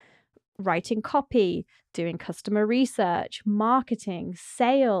writing copy, doing customer research, marketing,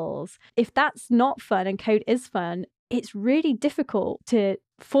 sales. If that's not fun and code is fun, it's really difficult to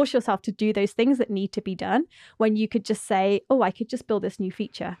force yourself to do those things that need to be done when you could just say, oh, I could just build this new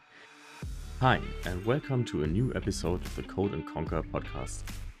feature. Hi, and welcome to a new episode of the Code and Conquer podcast.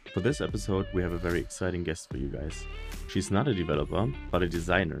 For this episode, we have a very exciting guest for you guys. She's not a developer, but a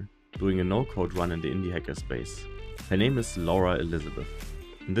designer, doing a no-code run in the indie hacker space. Her name is Laura Elizabeth.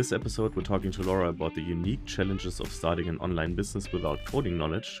 In this episode, we're talking to Laura about the unique challenges of starting an online business without coding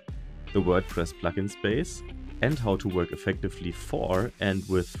knowledge, the WordPress plugin space, and how to work effectively for and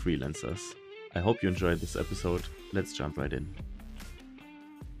with freelancers. I hope you enjoyed this episode. Let's jump right in.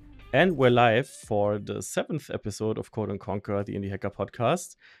 And we're live for the 7th episode of Code and Conquer, the Indie Hacker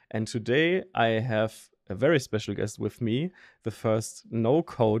podcast. And today I have a very special guest with me, the first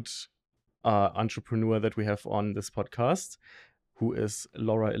no-code entrepreneur that we have on this podcast, who is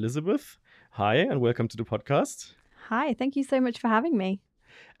Laura Elizabeth. Hi, and welcome to the podcast. Hi, thank you so much for having me.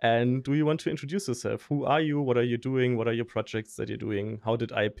 And do you want to introduce yourself? Who are you? What are you doing? What are your projects that you're doing? How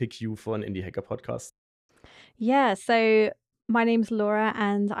did I pick you for an Indie Hacker podcast? Yeah, so my name's Laura,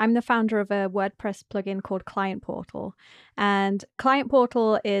 and I'm the founder of a WordPress plugin called Client Portal. And Client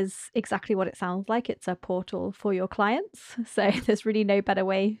Portal is exactly what it sounds like. It's a portal for your clients. So there's really no better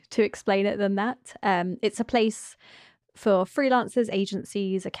way to explain it than that. It's a place for freelancers,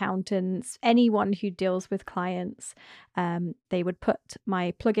 agencies, accountants, anyone who deals with clients. They would put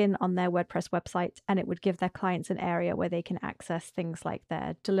my plugin on their WordPress website, and it would give their clients an area where they can access things like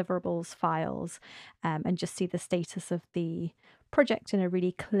their deliverables, files, and just see the status of the project in a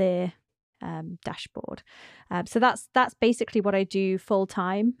really clear dashboard. So that's basically what I do full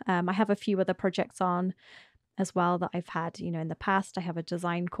time. I have a few other projects on as well that I've had, in the past. I have a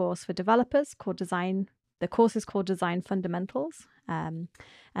design course for developers called Design. The course is called Design Fundamentals, and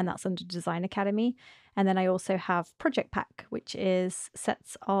that's under Design Academy. And then I also have Project Pack, which is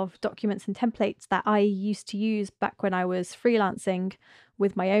sets of documents and templates that I used to use back when I was freelancing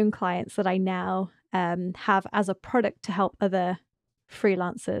with my own clients that I now have as a product to help other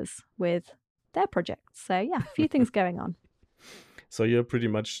freelancers with their projects. So yeah, a few things going on. So you're pretty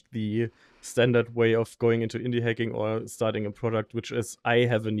much the standard way of going into indie hacking or starting a product, which is I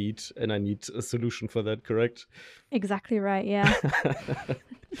have a need and I need a solution for that, correct? Exactly right, yeah.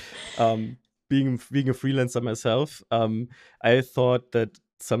 Being a freelancer myself, I thought that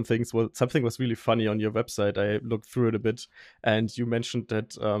something was really funny on your website. I looked through it a bit, and you mentioned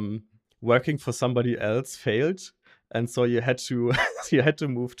that working for somebody else failed. And so you had to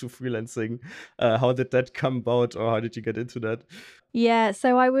move to freelancing. How did that come about, or how did you get into that? Yeah,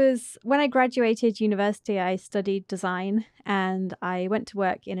 so when I graduated university, I studied design and I went to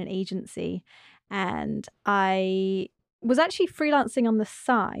work in an agency, and I was actually freelancing on the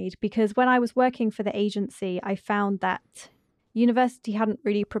side because when I was working for the agency, I found that university hadn't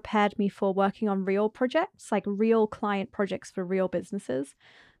really prepared me for working on real projects, like real client projects for real businesses.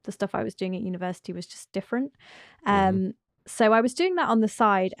 The stuff I was doing at university was just different. So I was doing that on the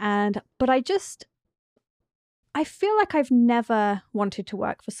side, but I feel like I've never wanted to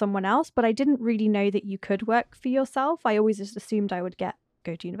work for someone else, but I didn't really know that you could work for yourself. I always just assumed I would go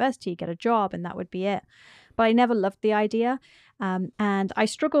to university, get a job, and that would be it. But I never loved the idea. And I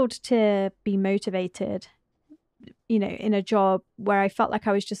struggled to be motivated, in a job where I felt like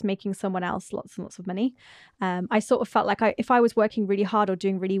I was just making someone else lots and lots of money. I sort of felt like if I was working really hard or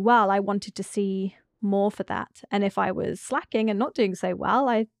doing really well, I wanted to see more for that. And if I was slacking and not doing so well,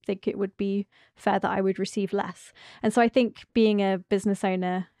 I think it would be fair that I would receive less. And so I think being a business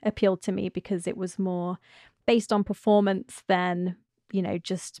owner appealed to me because it was more based on performance than,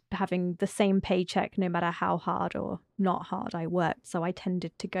 just having the same paycheck no matter how hard or not hard I worked. So I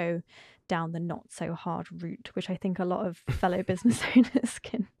tended to go down the not so hard route, which I think a lot of fellow business owners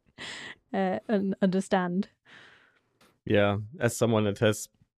can understand. Yeah, as someone that has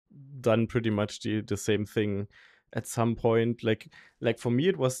done pretty much the same thing at some point, like for me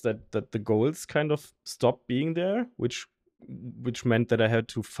it was that the goals kind of stopped being there, which meant that I had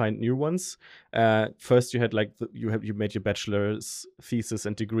to find new ones. First you had you made your bachelor's thesis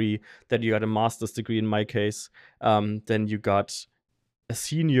and degree, then you got a master's degree in my case, then you got a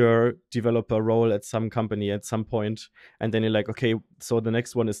senior developer role at some company at some point, and then you're like, okay, so the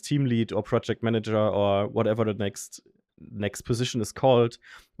next one is team lead or project manager or whatever the next position is called.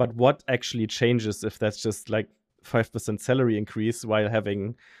 But what actually changes if that's just like 5% salary increase while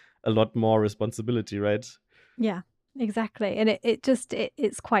having a lot more responsibility, right? Yeah, exactly. And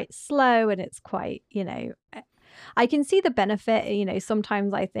it's quite slow, and it's quite, I can see the benefit. You know,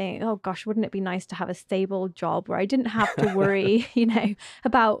 sometimes I think, oh gosh, wouldn't it be nice to have a stable job where I didn't have to worry,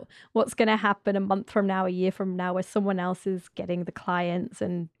 about what's going to happen a month from now, a year from now, where someone else is getting the clients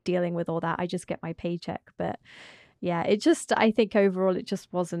and dealing with all that. I just get my paycheck. But yeah, I think overall, it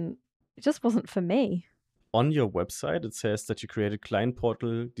just wasn't for me. On your website, it says that you created Client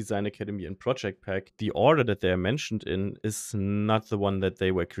Portal, Design Academy, and Project Pack. The order that they are mentioned in is not the one that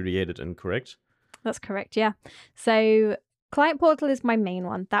they were created in, correct? That's correct, yeah. So Client Portal is my main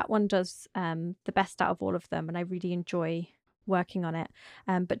one. That one does the best out of all of them, and I really enjoy working on it.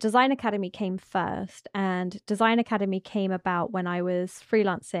 But Design Academy came first, and Design Academy came about when I was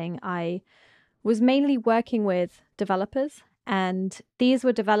freelancing. I was mainly working with developers, and these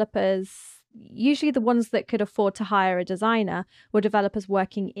were developers, usually the ones that could afford to hire a designer were developers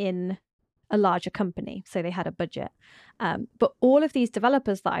working in a larger company, so they had a budget. But all of these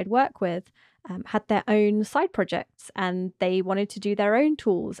developers that I'd work with had their own side projects, and they wanted to do their own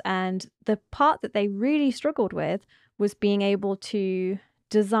tools. And the part that they really struggled with was being able to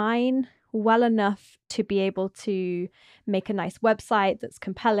design well enough to be able to make a nice website that's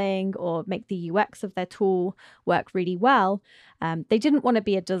compelling, or make the UX of their tool work really well. They didn't want to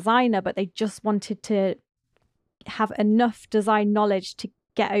be a designer, but they just wanted to have enough design knowledge to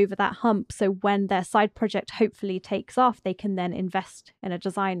get over that hump. So when their side project hopefully takes off, they can then invest in a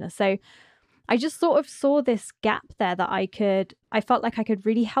designer. So I just sort of saw this gap there that I felt like I could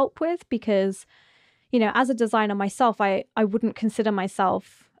really help with, because, as a designer myself, I wouldn't consider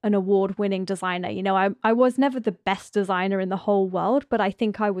myself an award-winning designer. I was never the best designer in the whole world, but I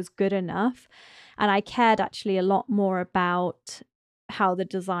think I was good enough. And I cared actually a lot more about how the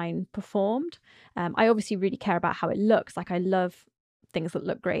design performed. I obviously really care about how it looks. Like, I love things that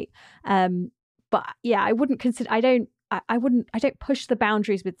look great. But yeah, I wouldn't consider, I don't push the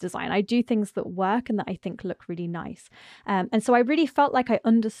boundaries with design. I do things that work and that I think look really nice. And so I really felt like I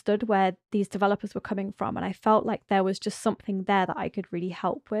understood where these developers were coming from. And I felt like there was just something there that I could really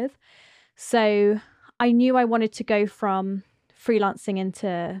help with. So I knew I wanted to go from freelancing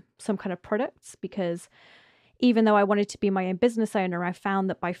into some kind of products, because even though I wanted to be my own business owner, I found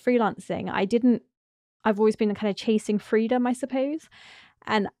that by freelancing, I've always been kind of chasing freedom, I suppose.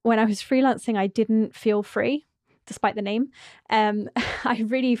 And when I was freelancing, I didn't feel free, despite the name. I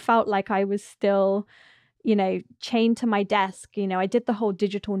really felt like I was still, chained to my desk. I did the whole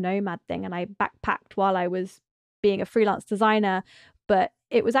digital nomad thing, and I backpacked while I was being a freelance designer. But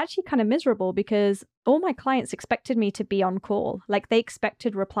it was actually kind of miserable, because all my clients expected me to be on call. Like, they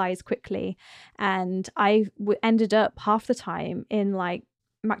expected replies quickly. And I ended up half the time in like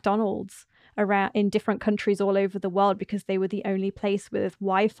McDonald's around in different countries all over the world, because they were the only place with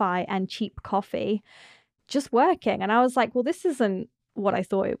Wi-Fi and cheap coffee, just working. And I was like, well, this isn't what I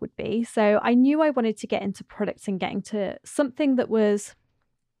thought it would be. So I knew I wanted to get into products and getting to something that was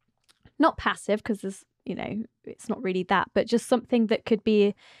not passive, because there's, it's not really that, but just something that could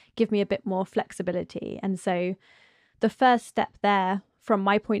give me a bit more flexibility. And so the first step there, from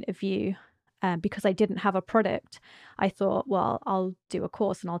my point of view, because I didn't have a product, I thought, well, I'll do a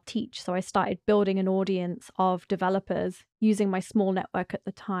course and I'll teach. So I started building an audience of developers using my small network at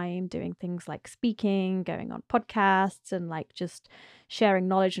the time, doing things like speaking, going on podcasts, and like just sharing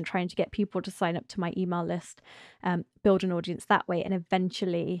knowledge and trying to get people to sign up to my email list, build an audience that way, and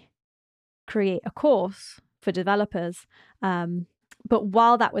eventually create a course for developers. But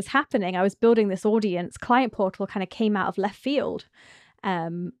while that was happening, I was building this audience. Client Portal kind of came out of left field.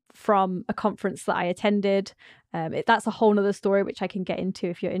 From a conference that I attended. That's a whole nother story, which I can get into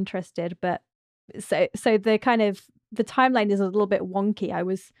if you're interested. But so the timeline is a little bit wonky. I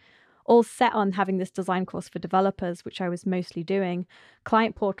was all set on having this design course for developers, which I was mostly doing.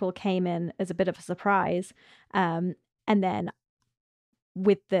 Client Portal came in as a bit of a surprise. And then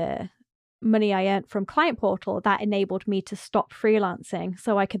with the money I earned from Client Portal, that enabled me to stop freelancing,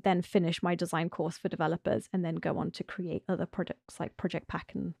 so I could then finish my design course for developers and then go on to create other products like Project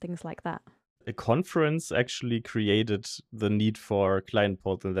Pack and things like that. A conference actually created the need for Client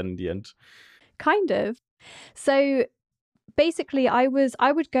Portal then in the end? Kind of. So basically, I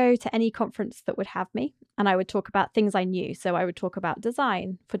would go to any conference that would have me, and I would talk about things I knew. So I would talk about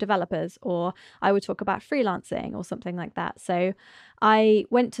design for developers, or I would talk about freelancing or something like that. So I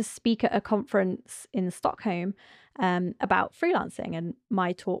went to speak at a conference in Stockholm about freelancing, and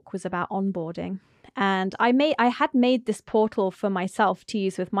my talk was about onboarding. And I had made this portal for myself to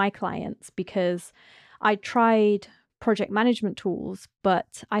use with my clients, because I tried project management tools,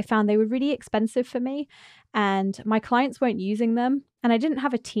 but I found they were really expensive for me, and my clients weren't using them, and I didn't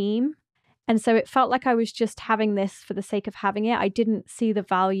have a team. And so it felt like I was just having this for the sake of having it. I didn't see the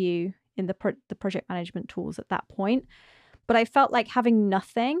value in the project management tools at that point. But I felt like having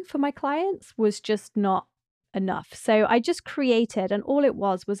nothing for my clients was just not enough. So I just created, and all it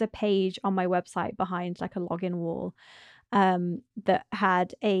was a page on my website behind like a login wall that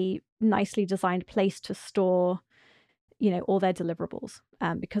had a nicely designed place to store, all their deliverables.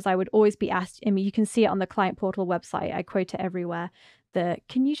 Because I would always be asked, I mean, you can see it on the client portal website, I quote it everywhere,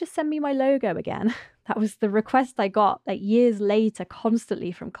 can you just send me my logo again? That was the request I got like years later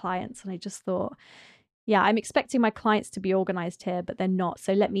constantly from clients. And I just thought, yeah, I'm expecting my clients to be organized here, but they're not.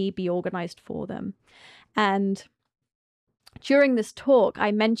 So let me be organized for them. And during this talk,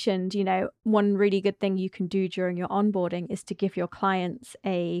 I mentioned, one really good thing you can do during your onboarding is to give your clients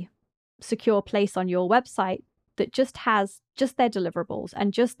a secure place on your website that just has just their deliverables,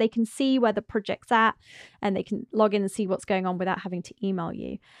 and just they can see where the project's at, and they can log in and see what's going on without having to email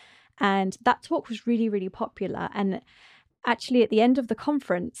you. And that talk was really, really popular. And actually at the end of the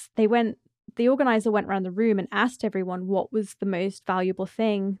conference, the organizer went around the room and asked everyone what was the most valuable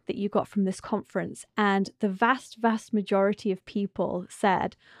thing that you got from this conference. And the vast, vast majority of people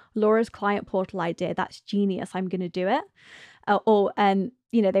said, Laura's client portal idea, that's genius, I'm going to do it.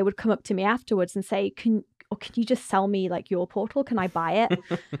 They would come up to me afterwards and say, can you just sell me like your portal? Can I buy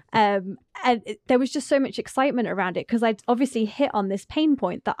it? There was just so much excitement around it because I'd obviously hit on this pain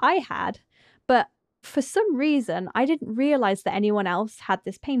point that I had, but for some reason, I didn't realize that anyone else had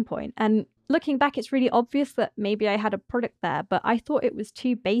this pain point. And looking back, it's really obvious that maybe I had a product there, but I thought it was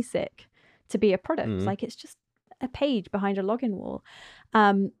too basic to be a product. Like it's just a page behind a login wall.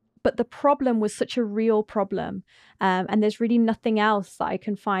 But the problem was such a real problem. And there's really nothing else that I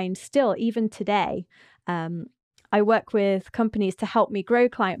can find still, even today. I work with companies to help me grow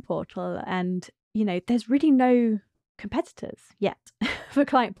Client Portal. And, there's really no competitors yet for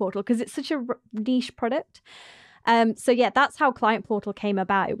Client Portal because it's such a niche product. So yeah, that's how Client Portal came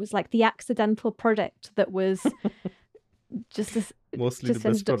about. It was like the accidental product that was mostly just the best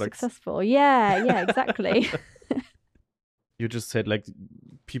ended up products. Successful. Yeah, exactly. You just said like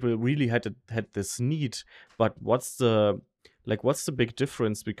people really had this need, but what's the big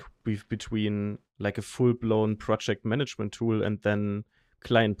difference between like a full-blown project management tool and then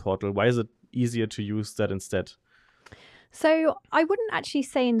Client Portal? Why is it easier to use that instead? So I wouldn't actually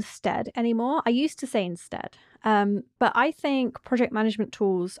say instead anymore. I used to say instead. But I think project management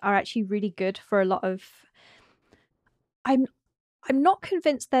tools are actually really good for a lot of... I'm not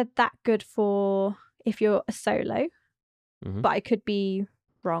convinced they're that good for if you're a solo, but I could be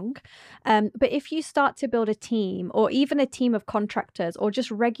wrong. But if you start to build a team, or even a team of contractors, or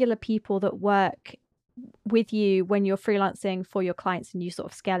just regular people that work with you when you're freelancing for your clients and you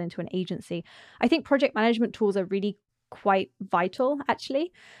sort of scale into an agency, I think project management tools are really quite vital,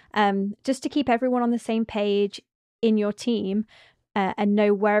 actually, just to keep everyone on the same page in your team and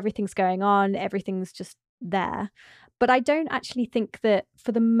know where everything's going on. Everything's just there. But I don't actually think that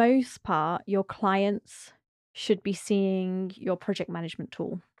for the most part, your clients should be seeing your project management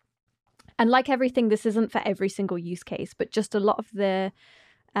tool. And like everything, this isn't for every single use case, but just a lot of the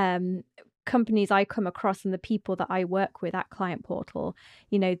companies I come across and the people that I work with at Client Portal,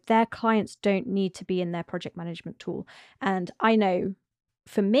 their clients don't need to be in their project management tool. And I know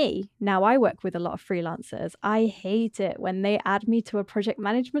for me, now I work with a lot of freelancers, I hate it when they add me to a project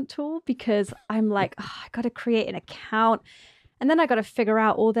management tool because I'm like, I got to create an account. And then I got to figure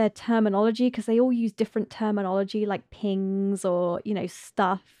out all their terminology because they all use different terminology like pings or,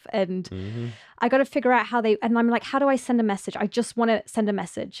 stuff. And I got to figure out and I'm like, how do I send a message? I just want to send a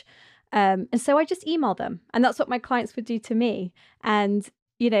message. And so I just email them, and that's what my clients would do to me. And,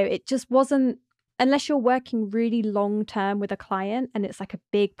 it just wasn't, unless you're working really long term with a client and it's like a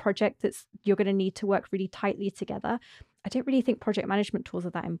big project you're going to need to work really tightly together. I don't really think project management tools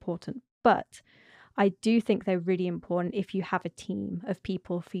are that important, but I do think they're really important if you have a team of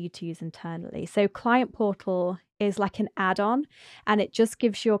people for you to use internally. So Client Portal is like an add-on, and it just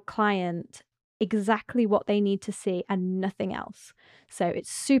gives your client exactly what they need to see and nothing else. So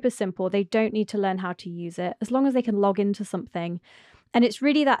it's super simple. They don't need to learn how to use it as long as they can log into something. And it's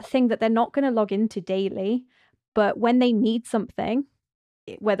really that thing that they're not going to log into daily, but when they need something,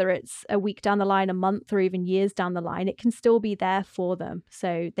 whether it's a week down the line, a month, or even years down the line, it can still be there for them.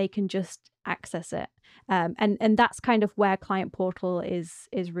 So they can just access it. And that's kind of where Client Portal is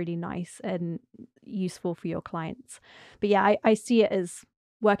really nice and useful for your clients. But yeah, I see it as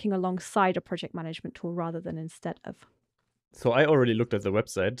working alongside a project management tool rather than instead of. So I already looked at the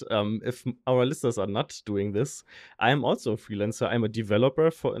website. If our listeners are not doing this, I'm also a freelancer. I'm a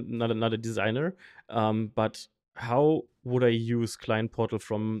developer, not a designer. But how would I use Client Portal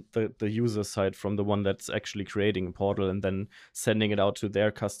from the user side, from the one that's actually creating a portal and then sending it out to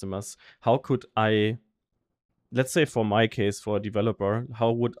their customers? How could I, let's say for my case, for a developer,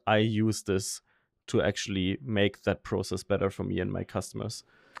 how would I use this to actually make that process better for me and my customers?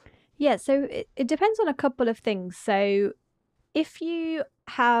 Yeah, so it depends on a couple of things. So if you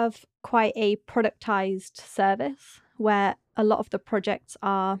have quite a productized service where a lot of the projects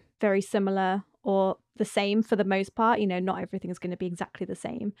are very similar or the same for the most part, not everything is going to be exactly the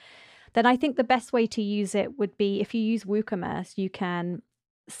same, then I think the best way to use it would be if you use WooCommerce, you can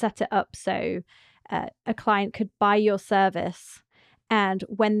set it up so a client could buy your service, and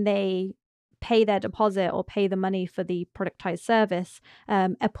when they pay their deposit or pay the money for the productized service,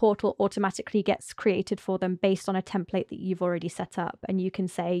 a portal automatically gets created for them based on a template that you've already set up. And you can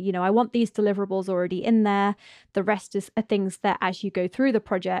say, I want these deliverables already in there. The rest are things that as you go through the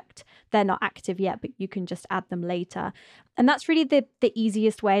project, they're not active yet, but you can just add them later. And that's really the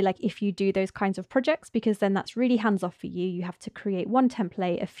easiest way, like if you do those kinds of projects, because then that's really hands-off for you. You have to create one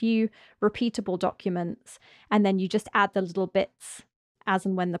template, a few repeatable documents, and then you just add the little bits as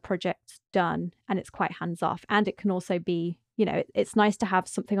and when the project's done, and it's quite hands-off. And it can also be, it's nice to have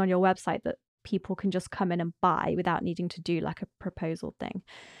something on your website that people can just come in and buy without needing to do like a proposal thing.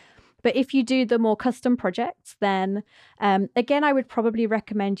 But if you do the more custom projects, then again, I would probably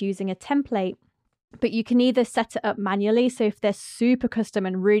recommend using a template, but you can either set it up manually. So if they're super custom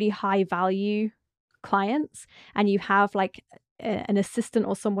and really high value clients, and you have like an assistant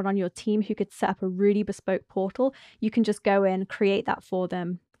or someone on your team who could set up a really bespoke portal, you can just go in, create that for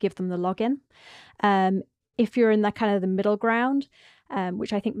them, give them the login. If you're in that kind of the middle ground,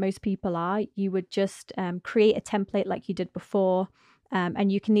 which I think most people are, you would just create a template like you did before.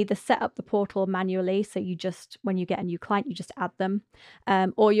 And you can either set up the portal manually, so you just, when you get a new client, you just add them,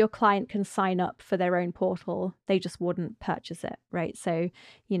 or your client can sign up for their own portal. They just wouldn't purchase it, right? So,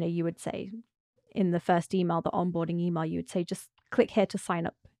 you would say in the first email, the onboarding email, you would say, just click here to sign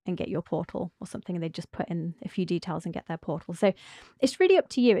up and get your portal or something. And they just put in a few details and get their portal. So it's really up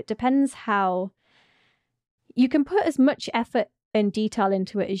to you. It depends how you can put as much effort and detail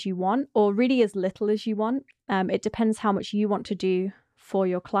into it as you want, or really as little as you want. It depends how much you want to do for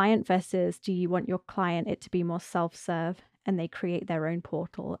your client versus do you want your client it to be more self-serve and they create their own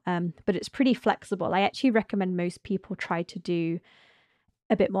portal. But it's pretty flexible. I actually recommend most people try to do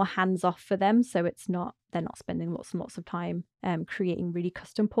a bit more hands-off for them, so they're not spending lots and lots of time creating really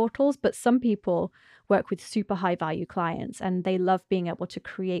custom portals. But some people work with super high value clients and they love being able to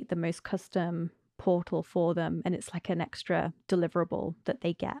create the most custom portal for them, and it's like an extra deliverable that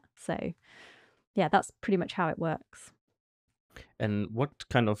they get. So yeah, that's pretty much how it works. And what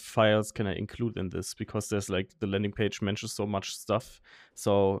kind of files can I include in this? Because there's like the landing page mentions so much stuff.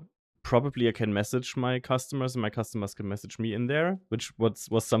 So probably I can message my customers and my customers can message me in there, which was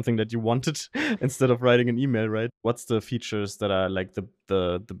something that you wanted instead of writing an email, right? What's the features that are like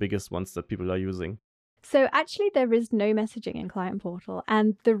the biggest ones that people are using? So actually there is no messaging in Client Portal.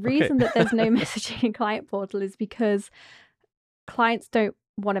 And the reason that there's no messaging in Client Portal is because clients don't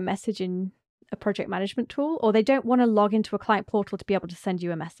want to message in a project management tool, or they don't want to log into a Client Portal to be able to send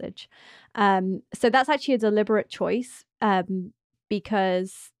you a message. So that's actually a deliberate choice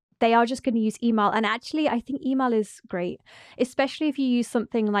because they are just going to use email. And actually, I think email is great, especially if you use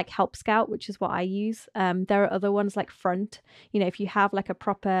something like Help Scout, which is what I use. There are other ones like Front. If you have like a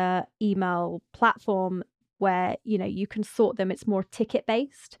proper email platform where, you can sort them, it's more ticket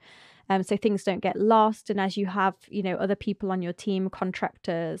based. So things don't get lost. And as you have, other people on your team,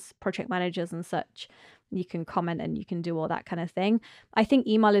 contractors, project managers and such, you can comment and you can do all that kind of thing. I think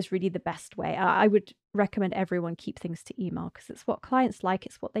email is really the best way. I would recommend everyone keep things to email because it's what clients like.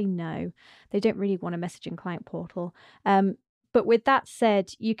 It's what they know. They don't really want a messaging Client Portal. But with that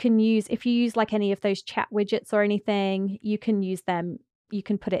said, you can use, if you use like any of those chat widgets or anything, you can use them. You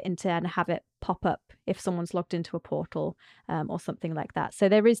can put it into and have it pop up if someone's logged into a portal or something like that. So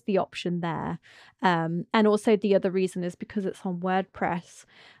there is the option there. And also the other reason is because it's on WordPress.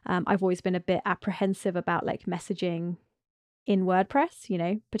 I've always been a bit apprehensive about like messaging in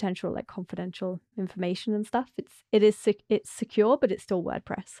WordPress, potential like confidential information and stuff. It's secure, but it's still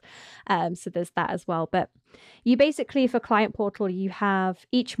WordPress. So there's that as well. But you basically, for Client Portal, you have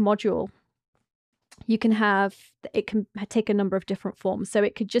each module. It can take a number of different forms. So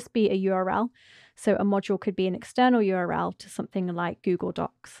it could just be a URL. So a module could be an external URL to something like Google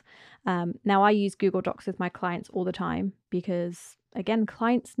Docs. Now I use Google Docs with my clients all the time because, again,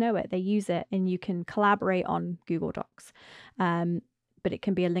 clients know it, they use it, and you can collaborate on Google Docs. But it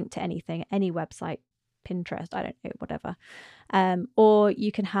can be a link to anything, any website Pinterest, I don't know, whatever. Or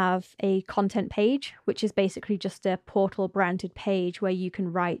you can have a content page, which is basically just a portal branded page where you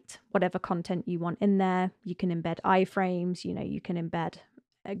can write whatever content you want in there. You can embed iframes, you can embed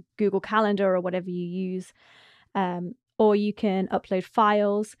a Google Calendar or whatever you use. Or you can upload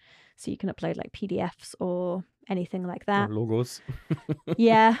files. So you can upload like PDFs or anything like that. Or logos.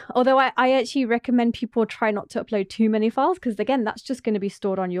 Yeah. Although I actually recommend people try not to upload too many files, because again, that's just going to be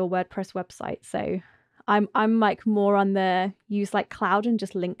stored on your WordPress website. So I'm like more on the use like Cloud and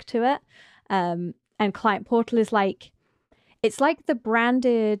just link to it. And Client Portal is like, it's like the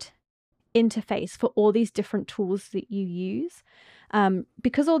branded interface for all these different tools that you use.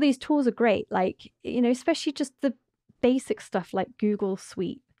 Because all these tools are great, like, especially just the basic stuff like Google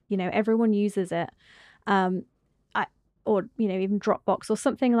Suite, everyone uses it. Or even Dropbox or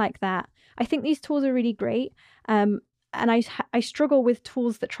something like that. I think these tools are really great. And I struggle with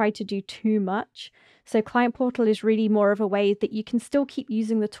tools that try to do too much. So Client Portal is really more of a way that you can still keep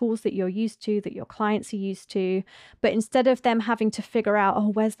using the tools that you're used to, that your clients are used to. But instead of them having to figure out, oh,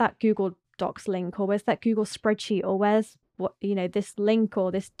 where's that Google Docs link, or where's that Google spreadsheet, or where's this link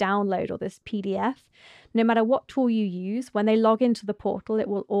or this download or this PDF, no matter what tool you use, when they log into the portal, it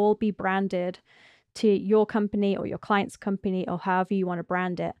will all be branded to your company or your client's company or however you want to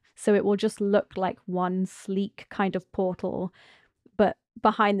brand it. So it will just look like one sleek kind of portal, but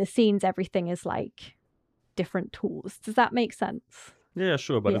behind the scenes, everything is like different tools. Does that make sense? Yeah,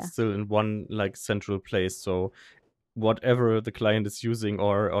 sure, but it's still in one like central place. So whatever the client is using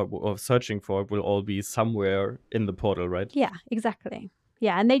or searching for will all be somewhere in the portal, right? Yeah, exactly.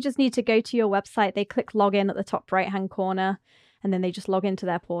 Yeah, and they just need to go to your website. They click login at the top right-hand corner, and then they just log into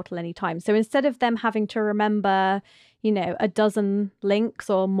their portal anytime. So instead of them having to remember, a dozen links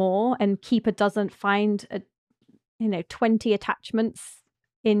or more and find 20 attachments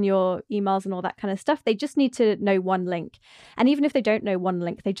in your emails and all that kind of stuff, they just need to know one link. And even if they don't know one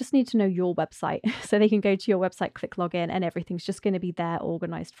link, they just need to know your website. So they can go to your website, click login, and everything's just going to be there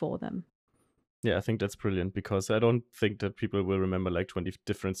organized for them. Yeah, I think that's brilliant, because I don't think that people will remember like 20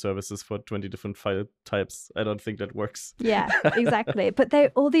 different services for 20 different file types. I don't think that works. Yeah, exactly. But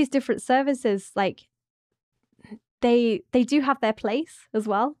all these different services, like they do have their place as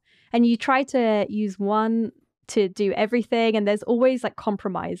well. And you try to use one to do everything, and there's always like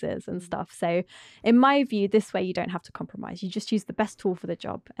compromises and stuff. So in my view, this way you don't have to compromise. You just use the best tool for the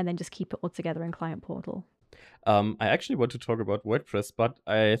job and then just keep it all together in Client Portal. I actually want to talk about WordPress, but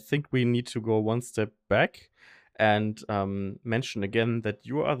I think we need to go one step back and mention again that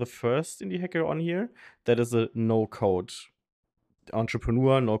you are the first indie hacker on here that is a no-code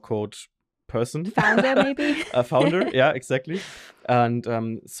entrepreneur, no-code person. Founder, maybe? A founder, yeah, exactly.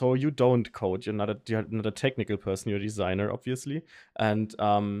 And so you don't code. You're not a technical person. You're a designer, obviously. And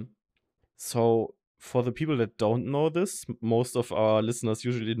so for the people that don't know this, most of our listeners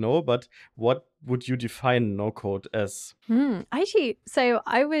usually know, but what would you define no code as? Actually, so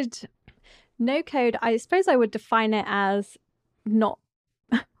no code, I suppose I would define it as not,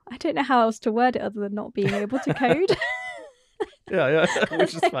 I don't know how else to word it other than not being able to code. Yeah,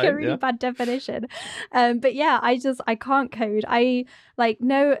 which is like fine. A really bad definition. But yeah, I can't code. I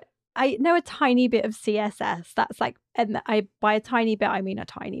know a tiny bit of CSS. That's like, and by a tiny bit, I mean a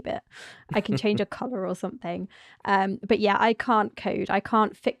tiny bit. I can change a color or something. But yeah, I can't code. I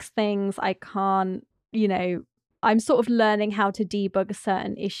can't fix things. I can't, I'm sort of learning how to debug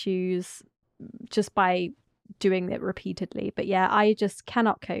certain issues just by doing it repeatedly. But yeah, I just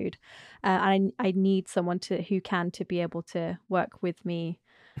cannot code. And I need someone who can to be able to work with me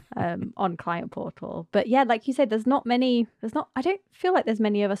on Client Portal. But yeah, like you said, I don't feel like there's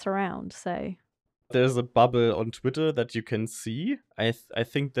many of us around. So there's a bubble on Twitter that you can see. I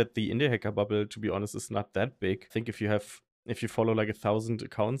think that the Indie Hacker bubble, to be honest, is not that big. I think if you follow like 1,000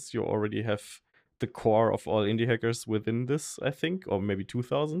 accounts, you already have the core of all indie hackers within this, I think, or maybe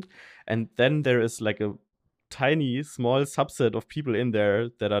 2,000. And then there is like a tiny, small subset of people in there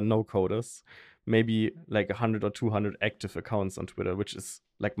that are no coders. Maybe like 100 or 200 active accounts on Twitter, which is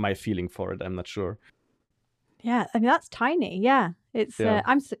like my feeling for it. I'm not sure. Yeah, I mean, that's tiny. Yeah, it's. Yeah.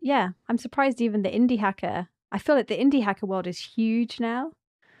 I'm surprised even the indie hacker. I feel like the indie hacker world is huge now.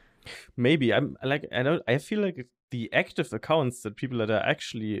 Maybe I feel like the active accounts, that people that are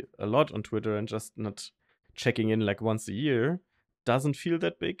actually a lot on Twitter and just not checking in like once a year, doesn't feel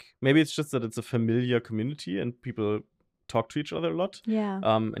that big. Maybe it's just that it's a familiar community and people talk to each other a lot. Yeah.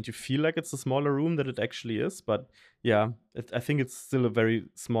 And you feel like it's a smaller room than it actually is. But yeah, I think it's still a very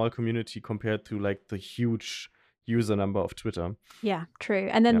small community compared to like the huge user number of Twitter. Yeah, true.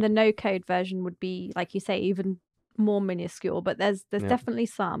 And then the no code version would be, like you say, even more minuscule, but there's definitely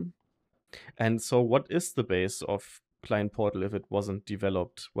some. And so what is the base of Client Portal if it wasn't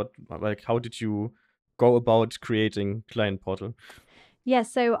developed? How did you go about creating Client Portal? Yeah,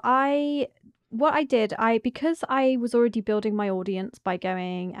 so what I did, because I was already building my audience by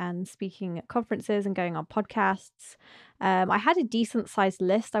going and speaking at conferences and going on podcasts, I had a decent sized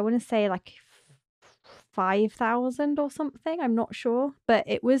list. I want to say like 5,000 or something. I'm not sure, but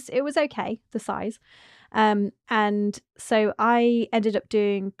it was okay, the size. And so I ended up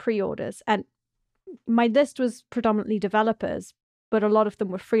doing pre-orders, and my list was predominantly developers, but a lot of them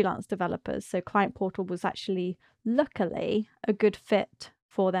were freelance developers. So Client Portal was actually, luckily, a good fit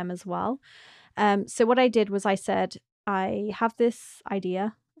for them as well. So what I did was I said, I have this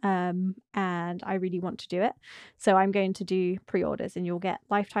idea, and I really want to do it. So I'm going to do pre-orders, and you'll get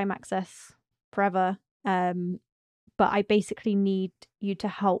lifetime access forever. But I basically need you to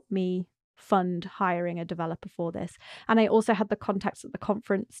help me fund hiring a developer for this. And I also had the contacts at the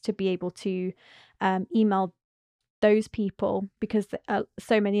conference to be able to email those people, because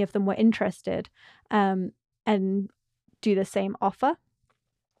so many of them were interested, and do the same offer.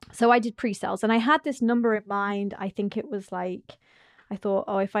 So I did pre-sales, and I had this number in mind. I think it was like, I thought,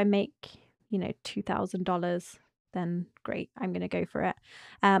 oh, if I make, $2,000, then great, I'm going to go for it.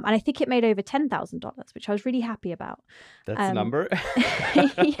 And I think it made over $10,000, which I was really happy about. That's a number.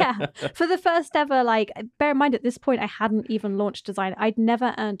 Yeah. For the first ever, bear in mind at this point, I hadn't even launched design. I'd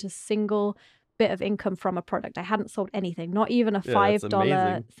never earned a single bit of income from a product. I hadn't sold anything, not even a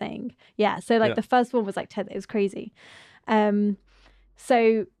 $5 thing. Yeah. So the first one was like 10. It was crazy.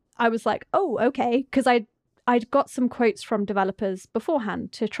 So I was like, oh, okay. Because I'd got some quotes from developers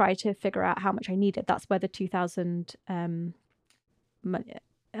beforehand to try to figure out how much I needed. That's where the 2,000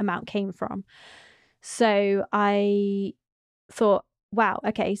 amount came from. So I thought, wow,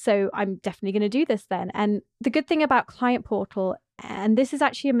 okay, so I'm definitely going to do this then. And the good thing about Client Portal, and this is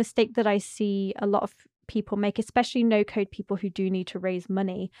actually a mistake that I see a lot of people make, especially no-code people who do need to raise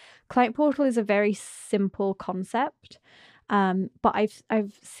money. Client Portal is a very simple concept. But I've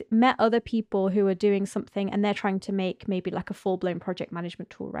met other people who are doing something and they're trying to make maybe like a full-blown project management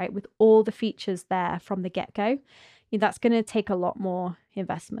tool, right? With all the features there from the get-go. That's going to take a lot more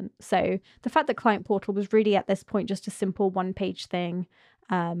investment. So the fact that Client Portal was really at this point just a simple one-page thing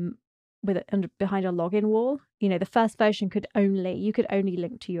behind a login wall. The first version you could only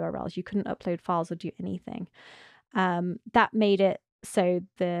link to URLs. You couldn't upload files or do anything. That made it so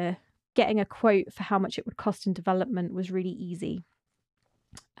getting a quote for how much it would cost in development was really easy.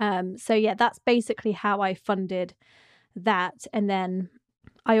 So yeah, that's basically how I funded that. And then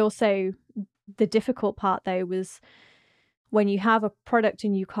the difficult part though was when you have a product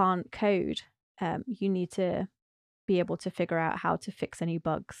and you can't code, you need to be able to figure out how to fix any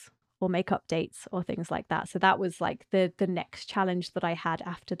bugs or make updates or things like that. So that was like the next challenge that I had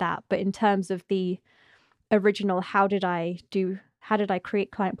after that. But in terms of the original, how did I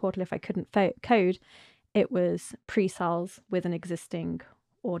create Client Portal if I couldn't code? It was pre-sales with an existing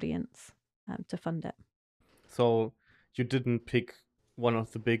audience to fund it. So you didn't pick one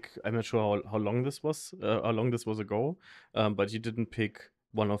of the big, I'm not sure how long this was ago, but you didn't pick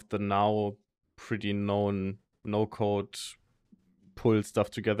one of the now pretty known no-code, pull stuff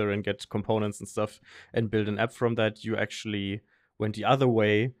together and get components and stuff and build an app from that. You actually went the other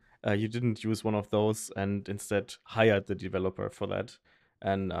way. You didn't use one of those and instead hired the developer for that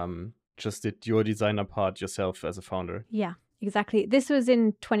and just did your designer part yourself as a founder. Yeah, exactly. This was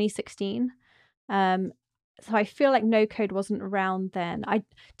in 2016. So I feel like no code wasn't around then.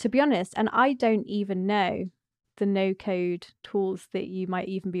 To be honest, and I don't even know the no code tools that you might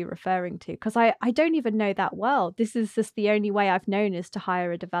even be referring to, because I don't even know that well. This is just the only way I've known is to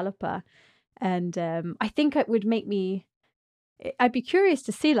hire a developer. And I think it would I'd be curious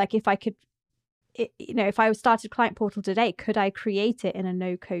to see if I could, if I started Client Portal today, could I create it in a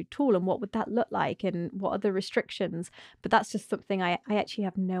no-code tool, and what would that look like, and what are the restrictions? But that's just something I actually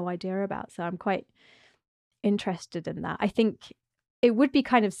have no idea about. So I'm quite interested in that. I think it would be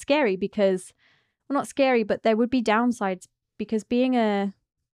kind of scary because, well, not scary, but there would be downsides, because being a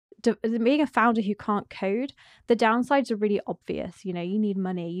founder who can't code, the downsides are really obvious. You need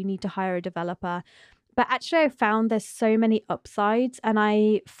money, you need to hire a developer. But actually, I found there's so many upsides, and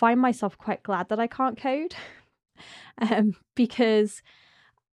I find myself quite glad that I can't code because,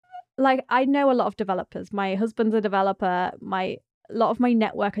 I know a lot of developers. My husband's a developer. A lot of my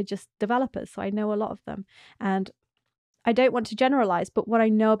network are just developers, so I know a lot of them. And I don't want to generalize, but what I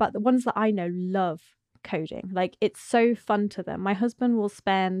know about the ones that I know love coding. It's so fun to them. My husband will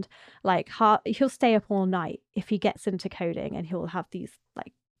spend he'll stay up all night if he gets into coding, and he'll have these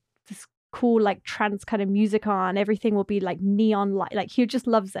this cool like trance kind of music on. Everything will be like neon light. Like he just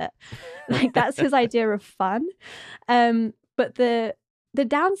loves it. Like that's his idea of fun. But the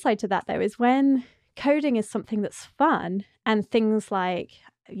downside to that though is when coding is something that's fun and things like,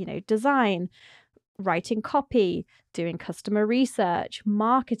 you know, design, writing copy, doing customer research,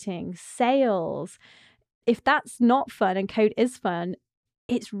 marketing, sales, if that's not fun and code is fun,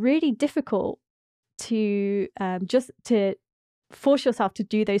 it's really difficult to just to force yourself to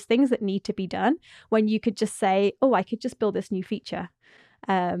do those things that need to be done when you could just say, oh, I could just build this new feature.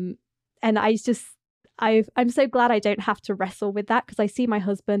 And I'm so glad I don't have to wrestle with that, because I see my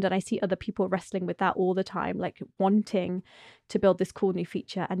husband and I see other people wrestling with that all the time, like wanting to build this cool new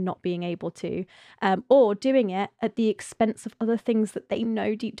feature and not being able to, or doing it at the expense of other things that they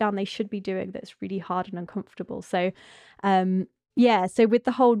know deep down they should be doing that's really hard and uncomfortable. So so with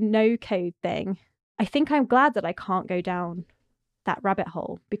the whole no code thing, I think I'm glad that I can't go down that rabbit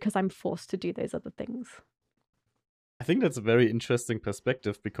hole because I'm forced to do those other things. I think that's a very interesting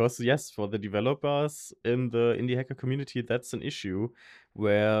perspective because, yes, for the developers in the indie hacker community, that's an issue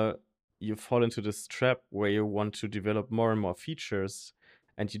where you fall into this trap where you want to develop more and more features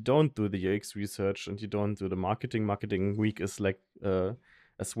and you don't do the UX research and you don't do the marketing. Marketing week is like a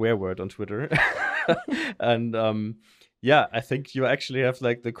swear word on Twitter. And I think you actually have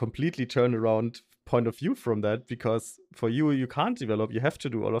like the completely turnaround point of view from that, because for you can't develop, you have to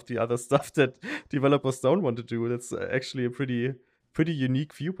do all of the other stuff that developers don't want to do. That's actually a pretty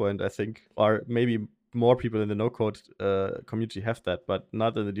unique viewpoint, I think, or maybe more people in the no code community have that, but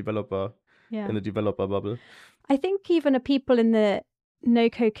not in the developer bubble. I think even people in the no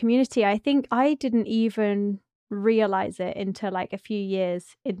code community, I think I didn't even realize it until like a few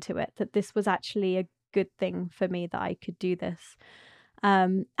years into it, that this was actually a good thing for me, that I could do this.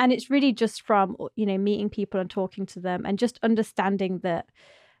 And it's really just from, you know, meeting people and talking to them and just understanding that,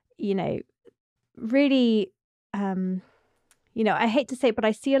 you know, really, you know, I hate to say it, but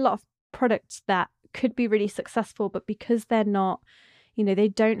I see a lot of products that could be really successful, but because they're not, you know, they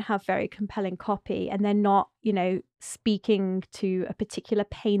don't have very compelling copy and they're not, you know, speaking to a particular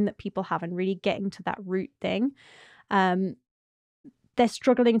pain that people have and really getting to that root thing, they're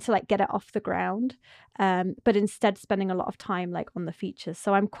struggling to like get it off the ground, but instead spending a lot of time like on the features.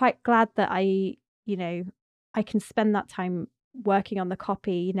 So I'm quite glad that I can spend that time working on the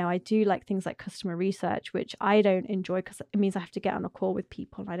copy. You know, I do like things like customer research, which I don't enjoy because it means I have to get on a call with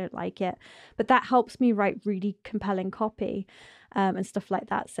people and I don't like it, but that helps me write really compelling copy and stuff like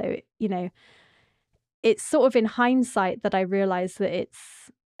that. So, you know, it's sort of in hindsight that I realize that it's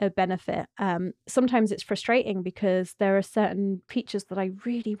a benefit. Sometimes it's frustrating because there are certain features that I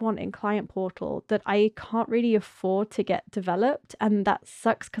really want in Client Portal that I can't really afford to get developed, and that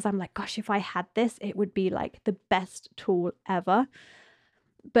sucks because I'm like, gosh, if I had this, it would be like the best tool ever.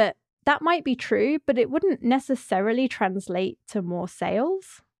 But that might be true, but it wouldn't necessarily translate to more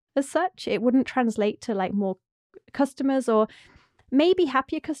sales as such. It wouldn't translate to like more customers, or maybe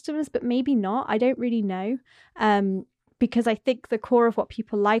happier customers, but maybe not. I don't really know. Because I think the core of what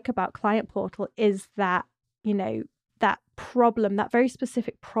people like about Client Portal is that, you know, that problem, that very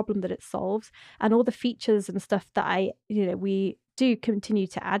specific problem that it solves, and all the features and stuff that we do continue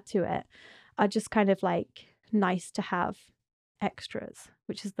to add to it are just kind of like nice to have extras,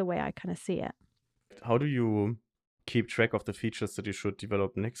 which is the way I kind of see it. How do you keep track of the features that you should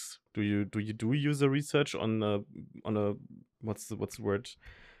develop next? Do you do user research on a what's the word?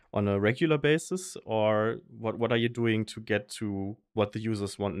 On a regular basis, or what are you doing to get to what the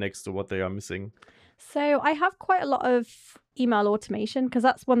users want next or what they are missing? So I have quite a lot of email automation, because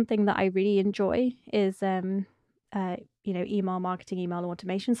that's one thing that I really enjoy is email marketing, email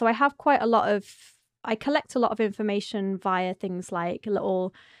automation. So I have I collect a lot of information via things like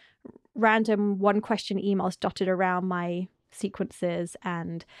little random one question emails dotted around my sequences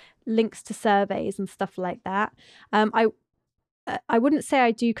and links to surveys and stuff like that. I wouldn't say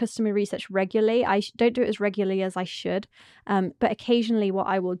I do customer research regularly. I don't do it as regularly as I should. But occasionally what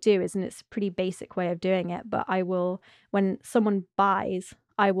I will do is, and it's a pretty basic way of doing it, but I will, when someone buys,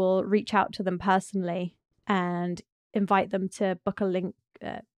 I will reach out to them personally and invite them to book a link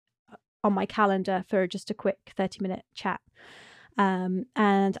on my calendar for just a quick 30-minute chat. And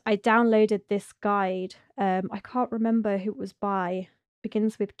I downloaded this guide. I can't remember who it was by.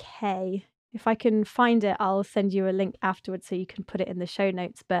 Begins with K. If I can find it, I'll send you a link afterwards so you can put it in the show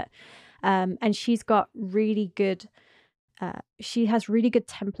notes. But and she's got really good she has really good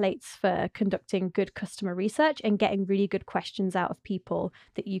templates for conducting good customer research and getting really good questions out of people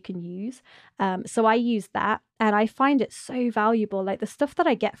that you can use. So I use that, and I find it so valuable. Like the stuff that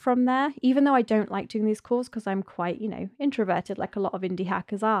I get from there, even though I don't like doing these calls because I'm quite, introverted, like a lot of indie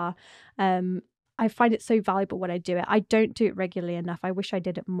hackers are. I find it so valuable when I do it. I don't do it regularly enough. I wish I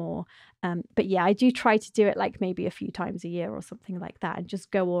did it more. But yeah, I do try to do it like maybe a few times a year or something like that, and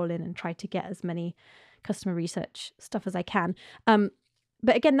just go all in and try to get as many customer research stuff as I can.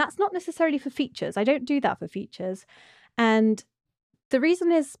 But again, that's not necessarily for features. I don't do that for features. And the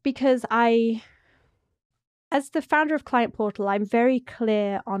reason is because as the founder of Client Portal, I'm very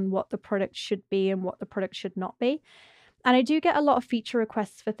clear on what the product should be and what the product should not be. And I do get a lot of feature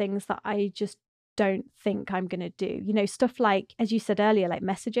requests for things that I just don't think I'm going to do. Stuff like, as you said earlier, like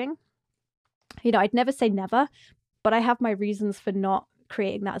messaging. I'd never say never, but I have my reasons for not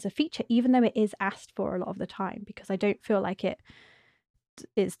creating that as a feature, even though it is asked for a lot of the time, because I don't feel like it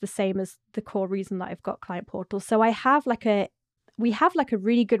is the same as the core reason that I've got Client Portal. So we have like a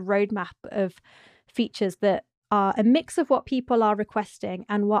really good roadmap of features that are a mix of what people are requesting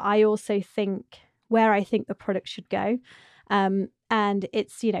and what I also think, where I think the product should go. And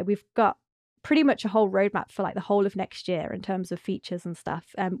it's, we've got pretty much a whole roadmap for like the whole of next year in terms of features and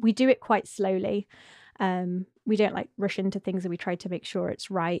stuff. We do it quite slowly. We don't like rush into things, and we try to make sure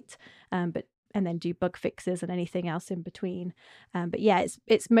it's right, and then do bug fixes and anything else in between. But yeah,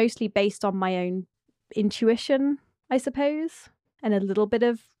 it's mostly based on my own intuition, I suppose, and a little bit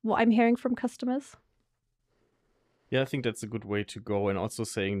of what I'm hearing from customers. Yeah, I think that's a good way to go, and also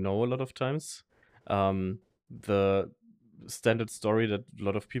saying no a lot of times. The standard story that a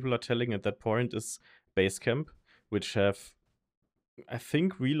lot of people are telling at that point is Basecamp, which have, I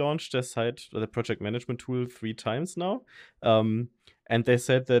think, relaunched their site, the project management tool, 3 times now. And they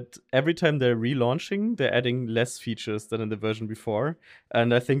said that every time they're relaunching, they're adding less features than in the version before.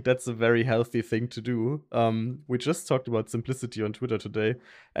 And I think that's a very healthy thing to do. We just talked about simplicity on Twitter today.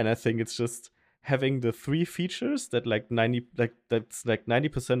 And I think it's just having the 3 features that that's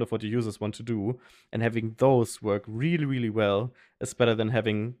 90% of what your users want to do, and having those work really, really well is better than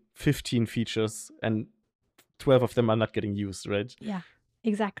having 15 features and 12 of them are not getting used, right? Yeah,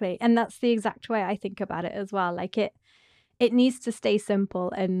 exactly. And that's the exact way I think about it as well. Like it needs to stay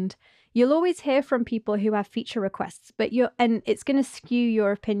simple, and you'll always hear from people who have feature requests, but it's going to skew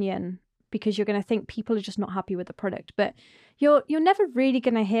your opinion because you're going to think people are just not happy with the product. But you're never really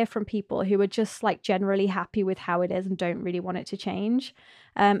going to hear from people who are just like generally happy with how it is and don't really want it to change,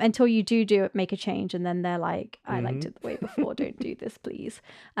 until you make a change, and then they're like, I liked it the way before, don't do this, please.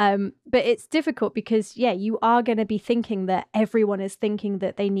 But it's difficult because, yeah, you are going to be thinking that everyone is thinking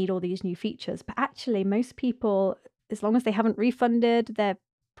that they need all these new features. But actually, most people, as long as they haven't refunded, they're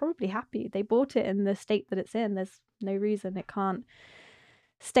probably happy. They bought it in the state that it's in. There's no reason it can't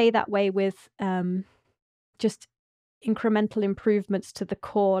stay that way with just incremental improvements to the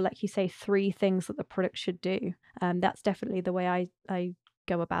core, like you say, 3 things that the product should do. That's definitely the way I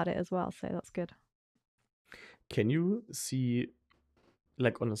go about it as well. So that's good. Can you see,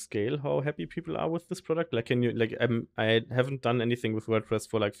 like, on a scale, how happy people are with this product? Like, can you, like, I haven't done anything with WordPress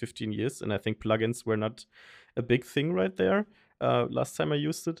for like 15 years, and I think plugins were not a big thing right there last time I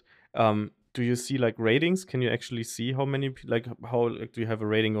used it. Do you see like ratings? Can you actually see how many, do you have a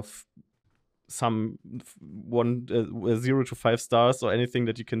rating of some 0 to 5 stars, or anything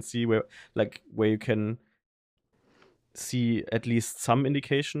that you can see where you can see at least some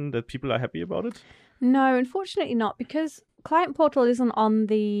indication that people are happy about it? No, unfortunately not, because Client Portal isn't on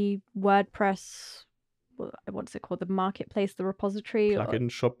the WordPress, what's it called, the marketplace, the repository, plugin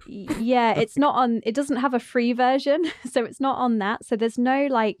shop. Yeah, it's not on, it doesn't have a free version, so it's not on that. So there's no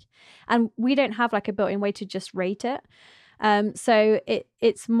and we don't have like a built-in way to just rate it. So it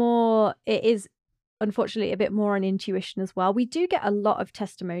is unfortunately a bit more on intuition as well. We do get a lot of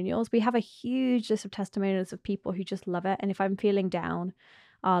testimonials. We have a huge list of testimonials of people who just love it, and if I'm feeling down,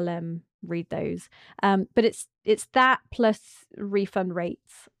 I'll read those. But it's that plus refund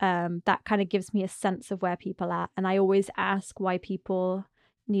rates that kind of gives me a sense of where people are, and I always ask why people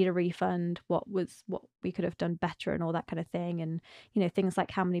need a refund, what we could have done better, and all that kind of thing. And things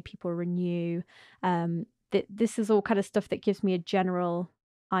like how many people renew. This is all kind of stuff that gives me a general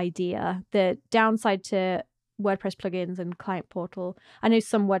idea. The downside to WordPress plugins and Client Portal, I know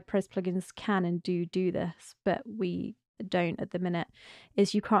some WordPress plugins can and do this, but we don't at the minute,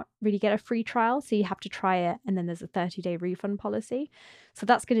 is you can't really get a free trial, so you have to try it, and then there's a 30-day refund policy. So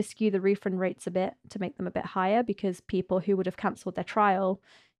that's going to skew the refund rates a bit to make them a bit higher, because people who would have cancelled their trial,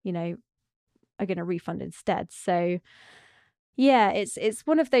 are going to refund instead. So yeah, it's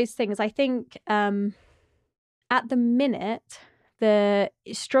one of those things. I think at the minute, the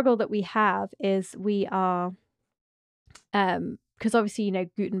struggle that we have is we are, because obviously,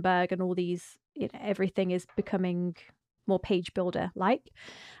 Gutenberg and all these, everything is becoming more page builder like.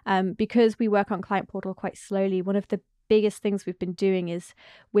 Because we work on Client Portal quite slowly, one of the biggest things we've been doing is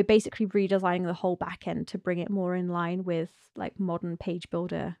we're basically redesigning the whole backend to bring it more in line with like modern page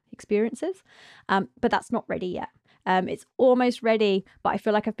builder experiences. But that's not ready yet. It's almost ready, but I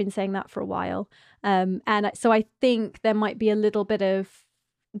feel like I've been saying that for a while. And so I think there might be a little bit of,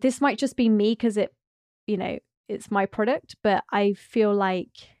 this might just be me because it's my product, but I feel like,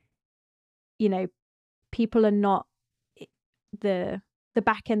 people are not, the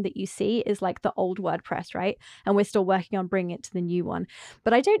back end that you see is like the old WordPress, right? And we're still working on bringing it to the new one.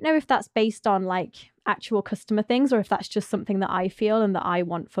 But I don't know if that's based on like actual customer things or if that's just something that I feel and that I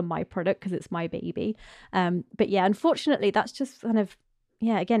want for my product because it's my baby. But yeah, unfortunately, that's just kind of,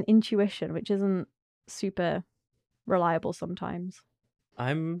 again, intuition, which isn't super reliable sometimes.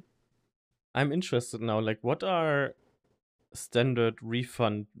 I'm interested now. Like, what are standard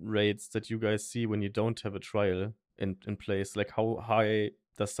refund rates that you guys see when you don't have a trial in place? Like, how high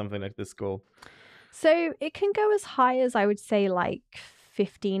does something like this go? So it can go as high as, I would say, like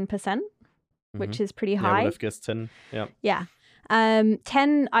 15%, which is pretty high. Yeah, I would have guessed 10. Yeah. Yeah.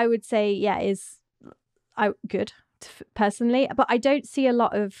 10, I would say, is good personally, but I don't see a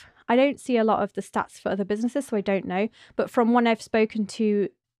lot of the stats for other businesses, so I don't know. But from when I've spoken to,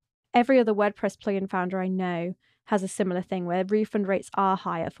 every other WordPress plugin founder I know has a similar thing where refund rates are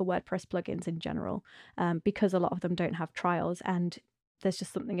higher for WordPress plugins in general, because a lot of them don't have trials, and there's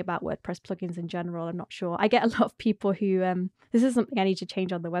just something about WordPress plugins in general. I'm not sure. I get a lot of people who, this is something I need to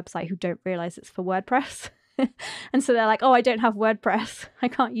change on the website, who don't realize it's for WordPress. And so they're like, oh, I don't have WordPress, I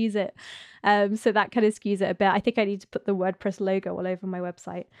can't use it. So that kind of skews it a bit. I think I need to put the WordPress logo all over my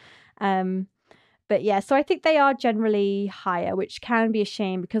website. But yeah, so I think they are generally higher, which can be a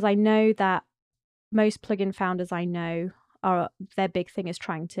shame because I know that most plugin founders I know their big thing is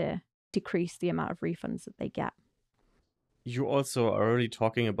trying to decrease the amount of refunds that they get. You also are already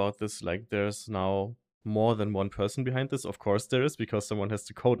talking about this, like there's now more than one person behind this. Of course there is, because someone has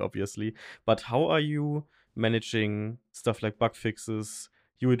to code, obviously. But how are you managing stuff like bug fixes?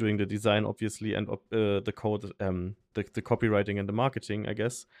 You were doing the design, obviously, and the code, the copywriting and the marketing, I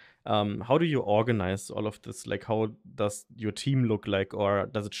guess. How do you organize all of this? Like, how does your team look like? Or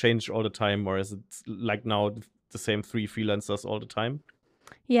does it change all the time? Or is it like now the same 3 freelancers all the time?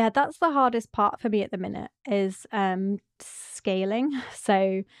 Yeah, that's the hardest part for me at the minute is scaling.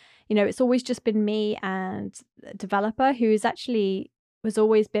 So, it's always just been me and a developer who has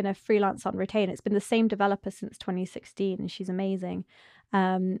always been a freelance on retainer. It's been the same developer since 2016 and she's amazing.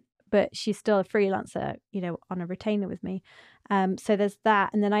 But she's still a freelancer, on a retainer with me. So there's that.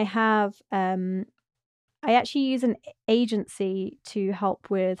 And then I have, I actually use an agency to help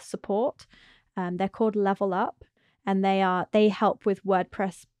with support. They're called Level Up, and they help with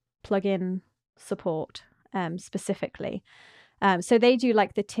WordPress plugin support specifically. So they do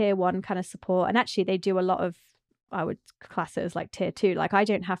like the tier 1 kind of support, and actually they do a lot of, I would class it as like tier 2. Like I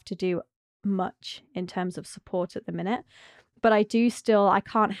don't have to do much in terms of support at the minute, but I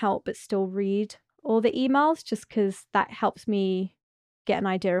can't help but still read all the emails just because that helps me get an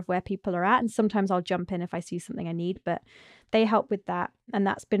idea of where people are at. And sometimes I'll jump in if I see something I need, but they help with that. And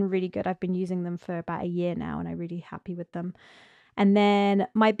that's been really good. I've been using them for about a year now and I'm really happy with them. And then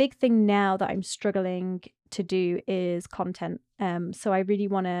my big thing now that I'm struggling to do is content. So I really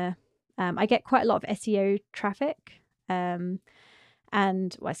want to, I get quite a lot of SEO traffic.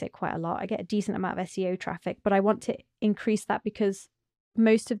 And I say quite a lot, I get a decent amount of SEO traffic, but I want to increase that because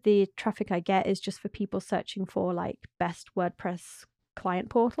most of the traffic I get is just for people searching for like best WordPress client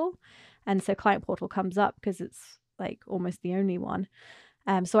portal. And so client portal comes up because it's like almost the only one.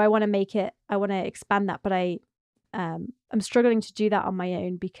 So I want to expand that, but I'm struggling to do that on my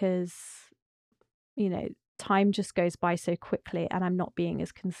own because, time just goes by so quickly and I'm not being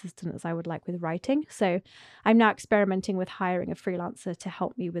as consistent as I would like with writing. So I'm now experimenting with hiring a freelancer to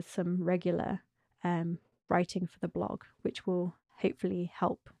help me with some regular writing for the blog, which will hopefully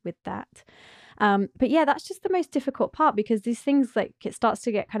help with that. But yeah, that's just the most difficult part because these things, like, it starts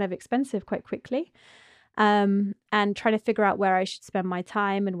to get kind of expensive quite quickly. And trying to figure out where I should spend my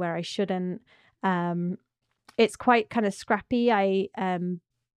time and where I shouldn't. It's quite kind of scrappy.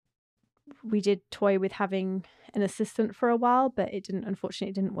 We did toy with having an assistant for a while, but unfortunately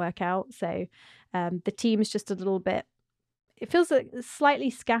it didn't work out. So the team is just a little bit, it feels like slightly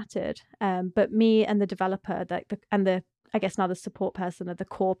scattered. But me and the developer, I guess now the support person, are the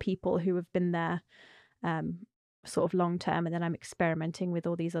core people who have been there sort of long term. And then I'm experimenting with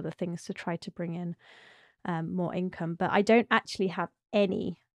all these other things to try to bring in. more income. But I don't actually have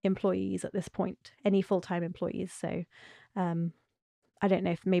any employees at this point, any full-time employees. So I don't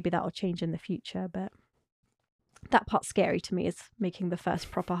know if maybe that will change in the future, but that part's scary to me, is making the first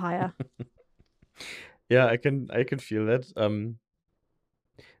proper hire. Yeah, I can feel that.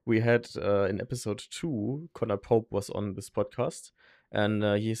 We had in episode 2, Connor Pope was on this podcast, and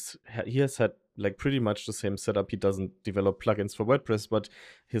he has had like pretty much the same setup. He doesn't develop plugins for WordPress, but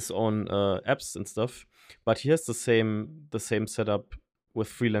his own apps and stuff. But he has the same setup with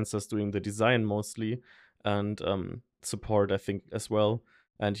freelancers doing the design mostly, and support, I think, as well.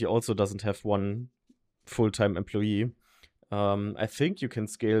 And he also doesn't have one full-time employee. I think you can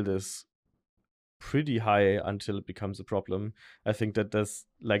scale this pretty high until it becomes a problem. I think that that's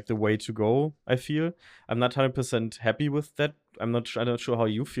like the way to go, I feel. I'm not 100% happy with that. I'm not sure how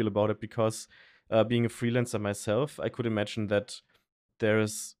you feel about it, because being a freelancer myself, I could imagine that there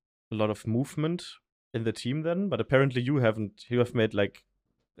is a lot of movement in the team then, but apparently you have made like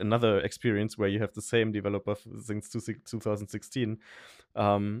another experience where you have the same developer since 2016.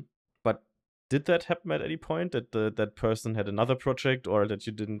 But did that happen at any point, that that person had another project, or that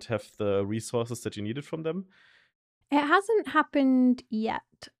you didn't have the resources that you needed from them? It hasn't happened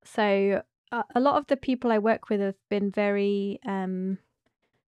yet. So a lot of the people I work with have been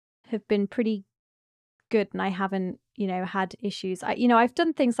pretty good, and I haven't, had issues. I've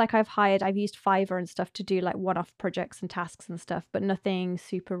done things like I've used Fiverr and stuff to do like one-off projects and tasks and stuff, but nothing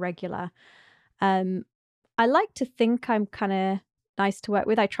super regular. I like to think I'm kind of nice to work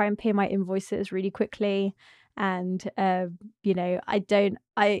with. I try and pay my invoices really quickly, and because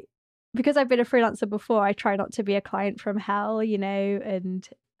I've been a freelancer before, I try not to be a client from hell, and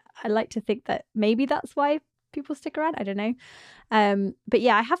I like to think that maybe that's why people stick around. I don't know. But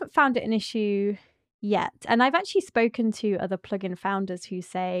yeah, I haven't found it an issue yet. And I've actually spoken to other plugin founders who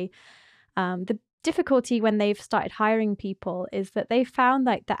say the difficulty when they've started hiring people is that they found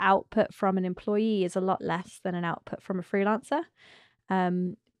like the output from an employee is a lot less than an output from a freelancer,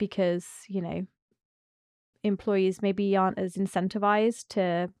 because, employees maybe aren't as incentivized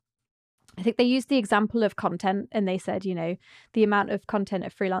to. I think they used the example of content, and they said, the amount of content a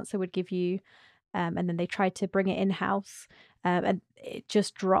freelancer would give you, and then they tried to bring it in-house, and it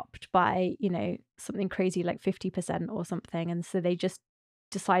just dropped by, something crazy like 50% or something. And so they just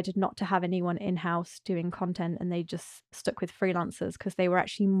decided not to have anyone in-house doing content, and they just stuck with freelancers because they were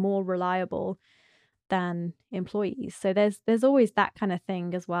actually more reliable than employees. So there's always that kind of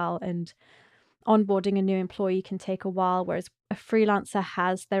thing as well. And onboarding a new employee can take a while, whereas a freelancer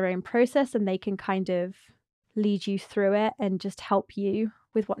has their own process and they can kind of lead you through it and just help you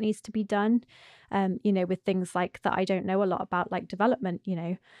with what needs to be done. With things like that I don't know a lot about, like development.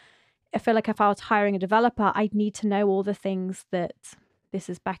 I feel like if I was hiring a developer, I'd need to know all the things that, this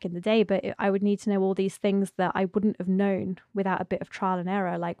is back in the day, but I would need to know all these things that I wouldn't have known without a bit of trial and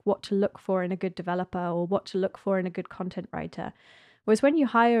error, like what to look for in a good developer or what to look for in a good content writer. Whereas when you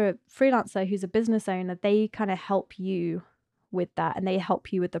hire a freelancer who's a business owner, they kind of help you with that, and they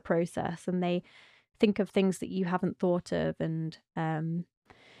help you with the process, and they think of things that you haven't thought of. And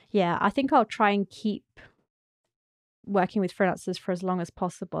I think I'll try and keep working with freelancers for as long as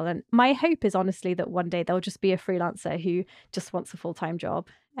possible. And my hope is honestly that one day there'll just be a freelancer who just wants a full-time job,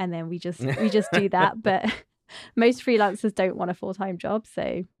 and then we just do that. But most freelancers don't want a full-time job,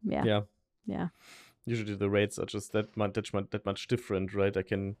 so yeah. Usually the rates are just that much different, right? I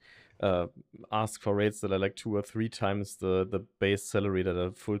can ask for rates that are like 2 or 3 times the base salary that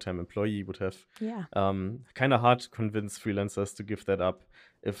a full-time employee would have. Yeah. Kind of hard to convince freelancers to give that up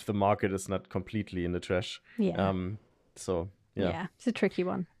if the market is not completely in the trash. Yeah. Yeah, it's a tricky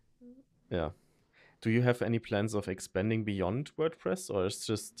one. Yeah. Do you have any plans of expanding beyond WordPress, or is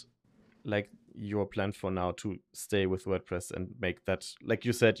just like your plan for now to stay with WordPress and make that, like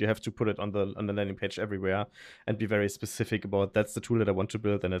you said, you have to put it on the landing page everywhere and be very specific about that's the tool that I want to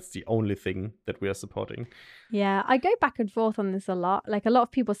build, and that's the only thing that we are supporting? Yeah, I go back and forth on this a lot. Like a lot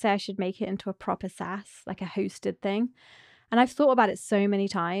of people say I should make it into a proper SaaS, like a hosted thing. And I've thought about it so many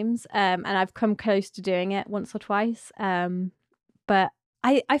times, and I've come close to doing it once or twice. But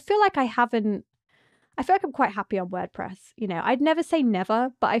I feel like I feel like I'm quite happy on WordPress. I'd never say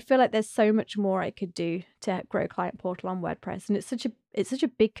never, but I feel like there's so much more I could do to grow Client Portal on WordPress. And it's such a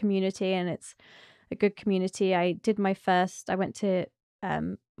big community, and it's a good community. I went to my first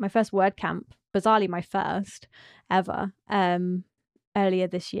WordCamp, bizarrely my first ever, earlier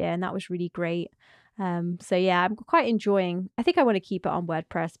this year, and that was really great. So yeah, I'm quite enjoying. I think I want to keep it on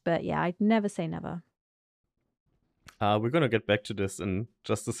WordPress, but yeah, I'd never say never. We're going to get back to this in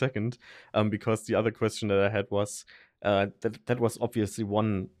just a second, because the other question that I had was, that was obviously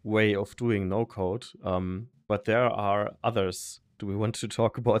one way of doing no code, but there are others. Do we want to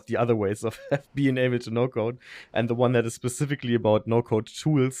talk about the other ways of being able to no code? And the one that is specifically about no code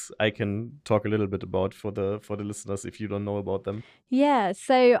tools, I can talk a little bit about for the listeners if you don't know about them. Yeah,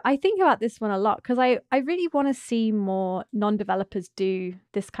 so I think about this one a lot because I really want to see more non-developers do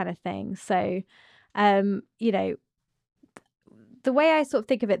this kind of thing. So, you know, the way I sort of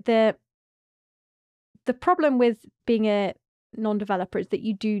think of it, the problem with being a non-developer is that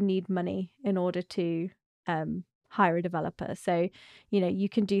you do need money in order to hire a developer. So, you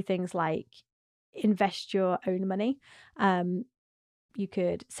can do things like invest your own money. You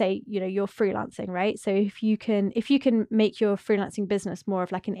could say, you're freelancing, right? So if you can make your freelancing business more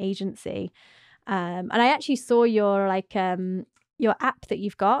of like an agency, and I actually saw your your app that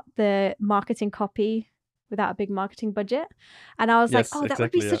you've got, the marketing copy without a big marketing budget, and I was like, Yes, oh, that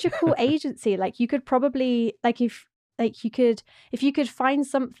would be exactly, such a cool agency. Like you could probably if you could find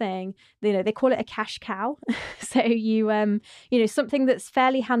something, they call it a cash cow. So something that's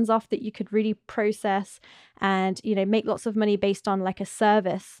fairly hands off that you could really process and make lots of money based on like a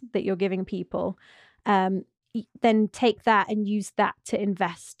service that you're giving people, then take that and use that to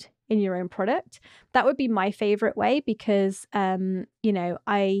invest in your own product. That would be my favorite way because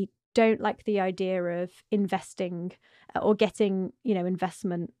I don't like the idea of investing or getting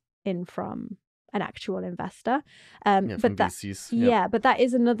investment in from an actual investor. From VCs. But that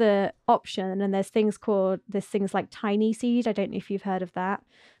is another option. And there's things like Tiny Seed. I don't know if you've heard of that.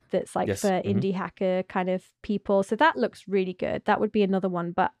 That's like for indie hacker kind of people. So that looks really good. That would be another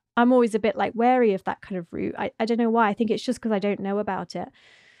one. But I'm always a bit like wary of that kind of route. I don't know why. I think it's just because I don't know about it.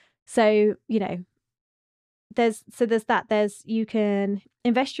 So, there's that. You can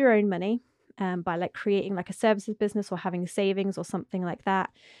invest your own money by like creating like a services business or having savings or something like that.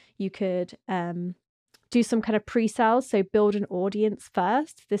 You could do some kind of pre-sales, so build an audience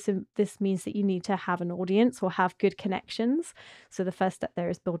first. This means that you need to have an audience or have good connections. So the first step there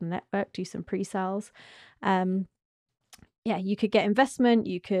is build a network, do some pre-sales. You could get investment,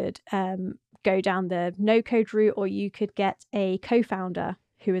 you could go down the no-code route, or you could get a co-founder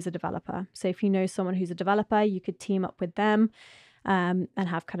who is a developer. So if you know someone who's a developer, you could team up with them and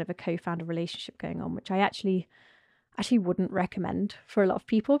have kind of a co-founder relationship going on, which I actually wouldn't recommend for a lot of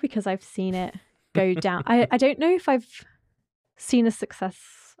people because I've seen it go down. I don't know if I've seen a success.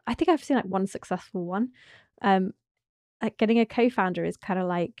 I think I've seen like one successful one. Like getting a co-founder is kind of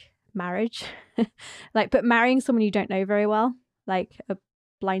like marriage, but marrying someone you don't know very well, like a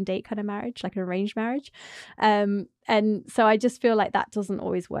blind date kind of marriage, like an arranged marriage. And so I just feel like that doesn't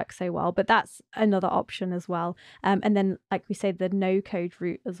always work so well, but that's another option as well. And then, like we say, the no code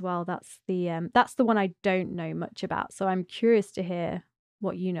route as well. That's the one I don't know much about. So I'm curious to hear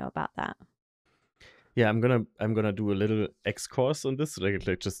what you know about that. Yeah, I'm gonna do a little X-course on this,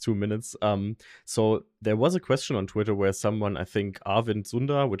 like just 2 minutes. So there was a question on Twitter where someone, I think Arvind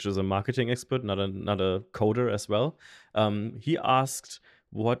Sundar, which is a marketing expert, not a coder as well, he asked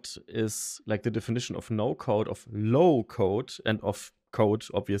what is like the definition of no code, of low code, and of code,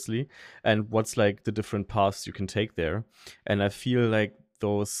 obviously, and what's like the different paths you can take there. And I feel like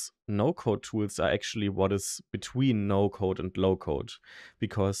those no code tools are actually what is between no code and low code,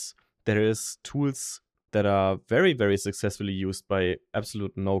 because there is tools that are very, very successfully used by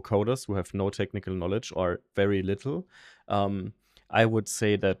absolute no coders who have no technical knowledge or very little. I would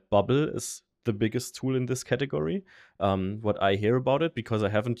say that Bubble is the biggest tool in this category. What I hear about it, because I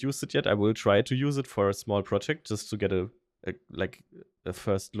haven't used it yet, I will try to use it for a small project just to get a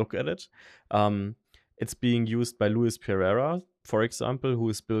first look at it. It's being used by Luis Pereira, for example, who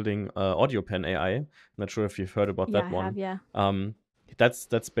is building AudioPen AI. I'm not sure if you've heard about that one. Yeah.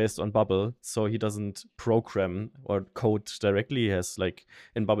 That's based on Bubble, so he doesn't program or code directly. He has, like,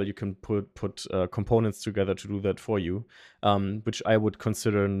 in Bubble you can put components together to do that for you, which I would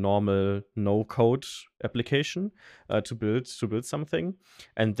consider normal no code application to build something.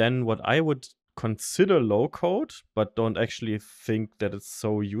 And then what I would consider low code, but don't actually think that it's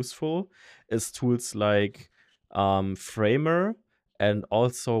so useful, is tools like Framer and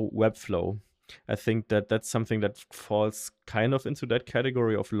also Webflow. I think that that's something that falls kind of into that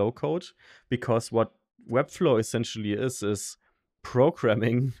category of low code, because what Webflow essentially is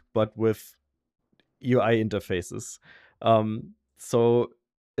programming, but with UI interfaces. So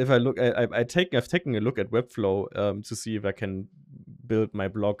if I look, I've taken a look at Webflow to see if I can build my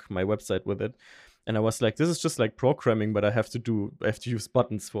blog, my website with it. And I was like, this is just like programming, but I have to use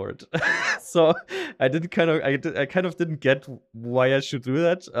buttons for it. So I kind of didn't get why I should do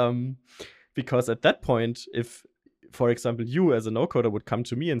that. Because at that point, if for example, you as a no-coder would come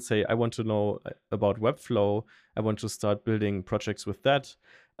to me and say, I want to know about Webflow. I want to start building projects with that.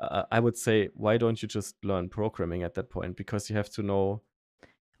 I would say, why don't you just learn programming at that point? Because you have to know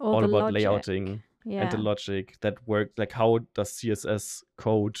all about layouting and the logic that works. Like, how does CSS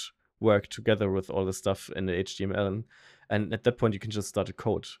code work together with all the stuff in the HTML? And at that point, you can just start a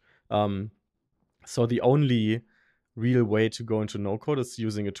code. So the only real way to go into no-code is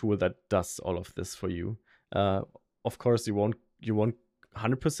using a tool that does all of this for you. Of course, you won't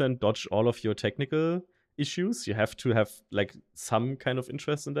 100% dodge all of your technical issues. You have to have like some kind of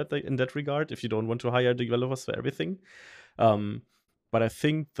interest in that regard if you don't want to hire developers for everything. But I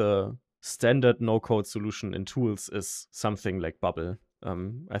think the standard no-code solution in tools is something like Bubble.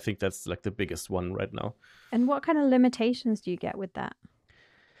 I think that's like the biggest one right now. And what kind of limitations do you get with that?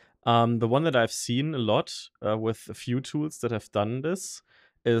 The one that I've seen a lot with a few tools that have done this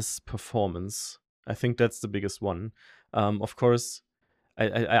is performance. I think that's the biggest one. Of course, I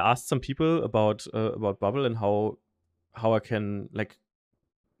asked some people about Bubble and how I can, like,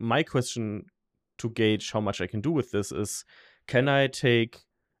 my question to gauge how much I can do with this is, can I take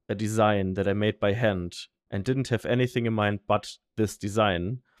a design that I made by hand and didn't have anything in mind but this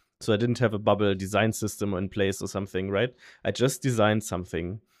design? So I didn't have a Bubble design system in place or something, right? I just designed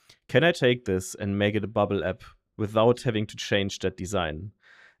something. Can I take this and make it a Bubble app without having to change that design?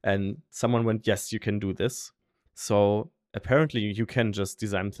 And someone went, yes, you can do this. So apparently you can just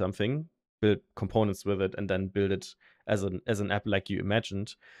design something, build components with it, and then build it as an app like you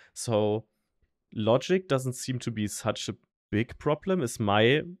imagined. So logic doesn't seem to be such a big problem, is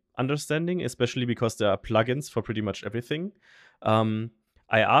my understanding, especially because there are plugins for pretty much everything. I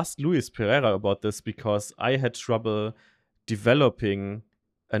asked Luis Pereira about this because I had trouble developing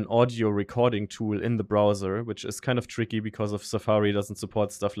an audio recording tool in the browser, which is kind of tricky because of Safari doesn't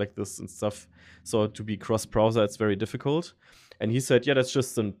support stuff like this and stuff. So to be cross-browser, it's very difficult. And he said, yeah, that's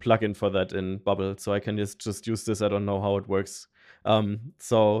just a plugin for that in Bubble. So I can just use this. I don't know how it works.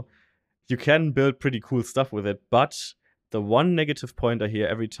 So you can build pretty cool stuff with it. But the one negative point I hear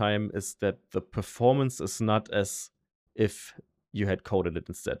every time is that the performance is not as if you had coded it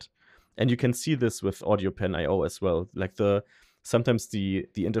instead. And you can see this with AudioPen.io as well. Like sometimes the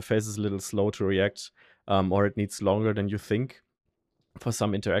interface is a little slow to react, or it needs longer than you think for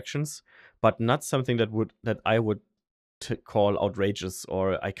some interactions, but not something that I would call outrageous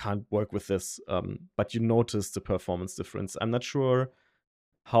or I can't work with this. But you notice the performance difference. I'm not sure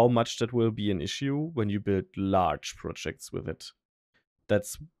how much that will be an issue when you build large projects with it.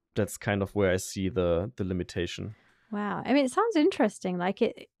 That's kind of where I see the limitation. Wow. I mean, it sounds interesting. Like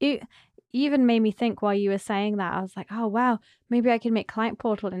it even made me think while you were saying that. I was like, oh, wow, maybe I can make Client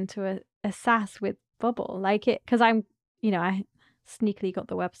Portal into a SaaS with Bubble. Like it, because I sneakily got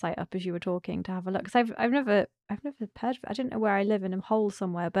the website up as you were talking to have a look. Because I've never heard of it. I don't know where I live in a hole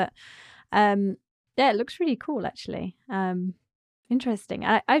somewhere, but yeah, it looks really cool actually. Interesting.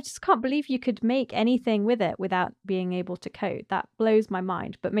 I just can't believe you could make anything with it without being able to code. That blows my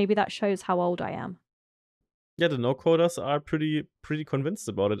mind. But maybe that shows how old I am. Yeah, the no-coders are pretty convinced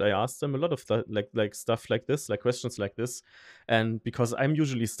about it. I asked them a lot of like stuff like this, like questions like this. And because I'm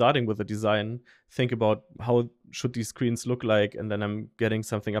usually starting with a design, think about how should these screens look like, and then I'm getting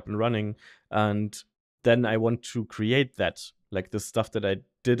something up and running. And then I want to create that, like the stuff that I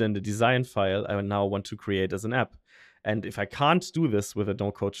did in the design file, I now want to create as an app. And if I can't do this with a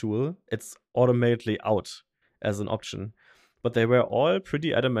no-code tool, it's automatically out as an option. But they were all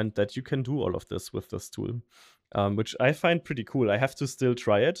pretty adamant that you can do all of this with this tool, which I find pretty cool. I have to still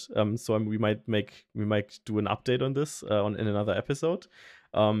try it, so we might do an update on this in another episode.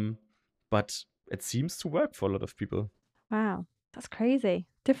 But it seems to work for a lot of people. Wow, that's crazy.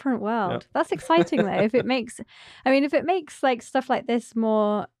 Different world. Yeah. That's exciting though. If it makes like stuff like this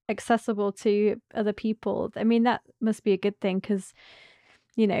more accessible to other people, I mean, that must be a good thing because,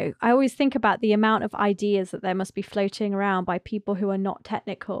 you know, I always think about the amount of ideas that there must be floating around by people who are not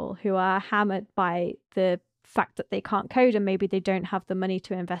technical, who are hammered by the fact that they can't code and maybe they don't have the money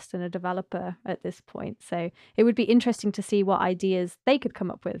to invest in a developer at this point. So it would be interesting to see what ideas they could come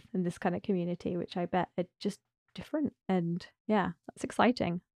up with in this kind of community, which I bet are just different. And yeah, that's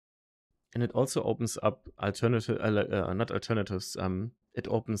exciting. And it also opens up not alternatives. It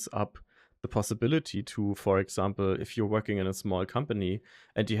opens up the possibility to, for example, if you're working in a small company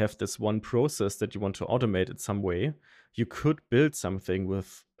and you have this one process that you want to automate in some way, you could build something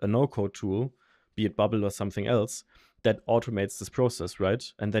with a no-code tool, be it Bubble or something else, that automates this process, right?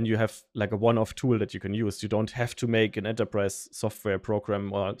 And then you have like a one-off tool that you can use. You don't have to make an enterprise software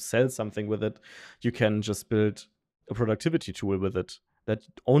program or sell something with it. You can just build a productivity tool with it that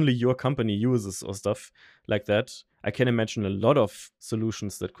only your company uses or stuff like that. I can imagine a lot of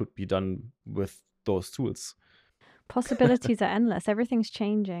solutions that could be done with those tools. Possibilities are endless. Everything's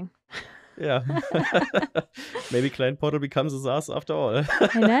changing. Yeah. Maybe Client Portal becomes a SaaS after all.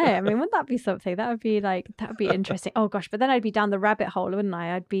 I know. I mean, wouldn't that be something? That would be interesting. Oh gosh, but then I'd be down the rabbit hole, wouldn't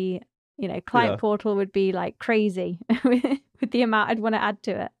I? I'd be, Client Yeah. Portal would be like crazy with the amount I'd want to add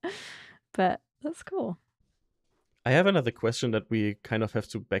to it. But that's cool. I have another question that we kind of have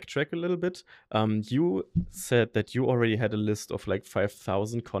to backtrack a little bit. You said that you already had a list of like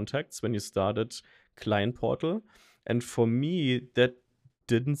 5,000 contacts when you started Client Portal. And for me, that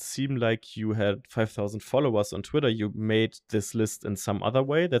didn't seem like you had 5,000 followers on Twitter. You made this list in some other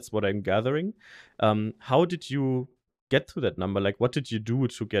way. That's what I'm gathering. How did you get to that number? Like, what did you do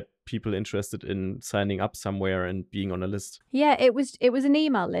to get people interested in signing up somewhere and being on a list? Yeah, it was an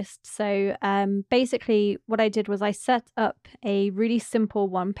email list. So basically what I did was I set up a really simple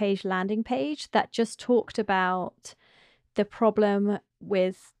one-page landing page that just talked about the problem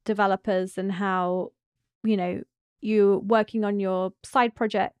with developers and how, you're working on your side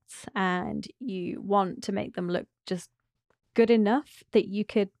projects and you want to make them look just good enough that you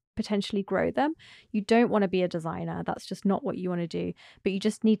could potentially grow them. You don't want to be a designer. That's just not what you want to do. But you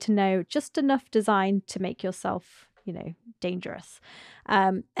just need to know just enough design to make yourself, dangerous.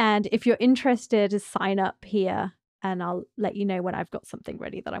 And if you're interested, sign up here and I'll let you know when I've got something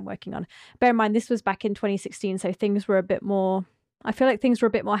ready that I'm working on. Bear in mind, this was back in 2016. So things were a bit more, I feel like things were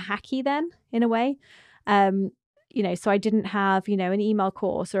a bit more hacky then in a way. So I didn't have, an email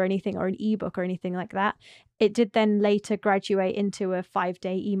course or anything or an ebook or anything like that. It did then later graduate into a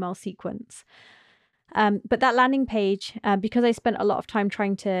 5-day email sequence. But that landing page, because I spent a lot of time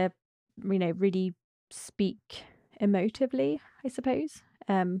trying to, really speak emotively, I suppose,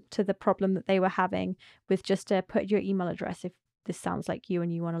 to the problem that they were having with just to put your email address if this sounds like you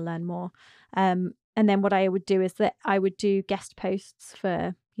and you want to learn more. And then what I would do is that I would do guest posts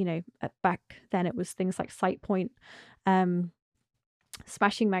for, back then it was things like SitePoint,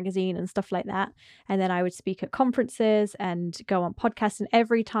 Smashing Magazine and stuff like that. And then I would speak at conferences and go on podcasts. And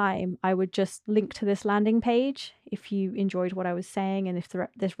every time I would just link to this landing page. If you enjoyed what I was saying and if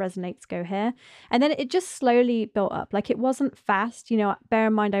this resonates, go here. And then it just slowly built up. Like it wasn't fast. Bear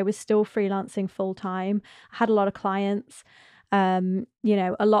in mind, I was still freelancing full time. I had a lot of clients. A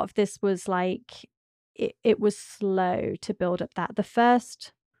lot of this was like, it was slow to build up that. The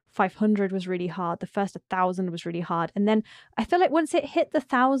first 500 was really hard. The first 1,000 was really hard. And then I feel like once it hit the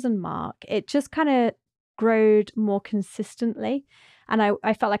 1,000 mark, it just kind of growed more consistently. And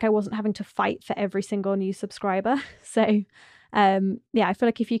I felt like I wasn't having to fight for every single new subscriber. So I feel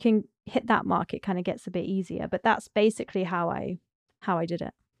like if you can hit that mark, it kind of gets a bit easier. But that's basically how I did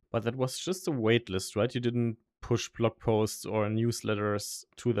it. But that was just a wait list, right? You didn't push blog posts or newsletters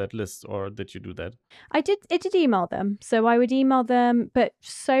to that list, or did you do that? I did email them. So I would email them, but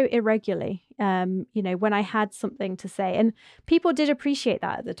so irregularly, when I had something to say. And people did appreciate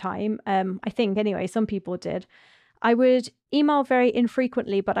that at the time. I think anyway, some people did. I would email very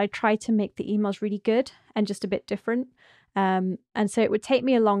infrequently, but I tried to make the emails really good and just a bit different. And so it would take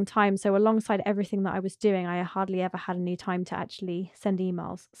me a long time. So alongside everything that I was doing, I hardly ever had any time to actually send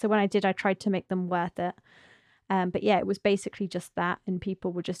emails. So when I did, I tried to make them worth it. But yeah, it was basically just that. And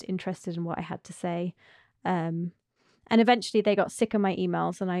people were just interested in what I had to say. And eventually they got sick of my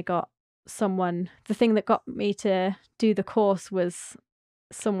emails and I got someone, the thing that got me to do the course was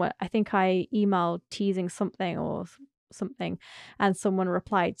someone, I think I emailed teasing something or something, and someone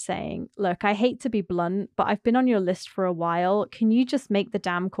replied saying, look, I hate to be blunt, but I've been on your list for a while. Can you just make the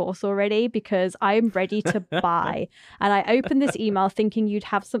damn course already? Because I'm ready to buy. And I opened this email thinking you'd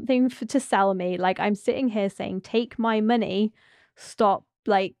have something to sell me. Like I'm sitting here saying, take my money, stop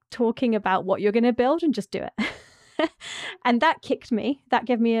like talking about what you're going to build and just do it. And that kicked me. That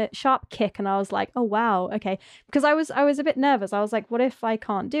gave me a sharp kick. And I was like, oh, wow. Okay. Because I was a bit nervous. I was like, what if I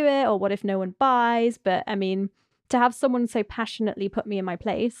can't do it? Or what if no one buys? But I mean, to have someone so passionately put me in my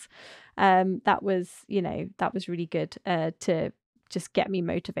place, that was really good to just get me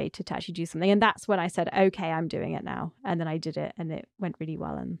motivated to actually do something. And that's when I said, okay, I'm doing it now. And then I did it and it went really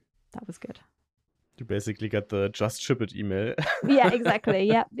well. And that was good. You basically got the just ship it email. Yeah, exactly.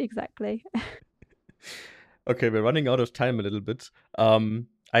 Yeah, exactly. Okay, we're running out of time a little bit.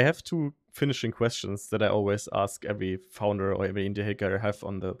 I have two finishing questions that I always ask every founder or every indie hacker I have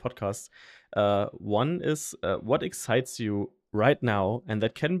on the podcast. One is, what excites you right now? And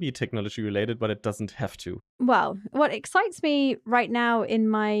that can be technology related, but it doesn't have to. Well, what excites me right now in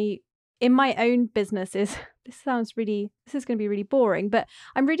my own business is, this is going to be really boring, but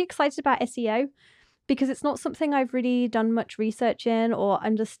I'm really excited about SEO. because it's not something I've really done much research in or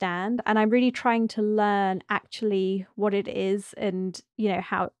understand. And I'm really trying to learn actually what it is and,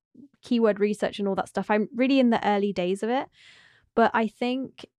 how keyword research and all that stuff. I'm really in the early days of it, but I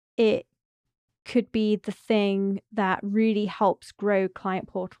think it could be the thing that really helps grow Client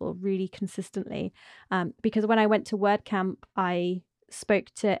Portal really consistently. Because when I went to WordCamp, I spoke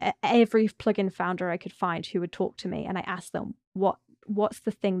to every plugin founder I could find who would talk to me, and I asked them, what's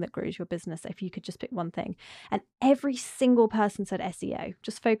the thing that grows your business if you could just pick one thing? And every single person said SEO.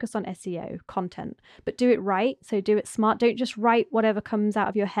 Just focus on SEO content, but do it right. So do it smart. Don't just write whatever comes out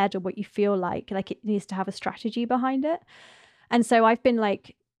of your head or what you feel like it needs to have a strategy behind it. And so I've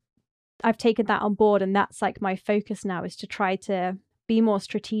taken that on board, and that's like my focus now, is to try to be more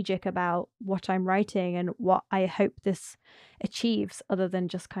strategic about what I'm writing and what I hope this achieves, other than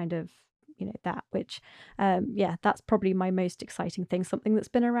just kind of, that, which, that's probably my most exciting thing, something that's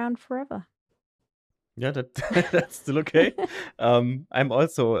been around forever. Yeah, that's still okay. I'm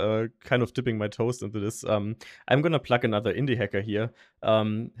also kind of dipping my toes into this. I'm gonna plug another indie hacker here.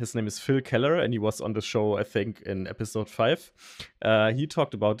 His name is Phil Keller, and he was on the show, I think, in episode 5. He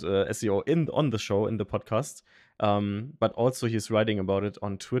talked about SEO on the show, in the podcast, but also he's writing about it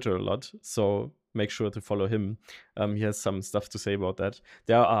on Twitter a lot. So make sure to follow him. He has some stuff to say about that.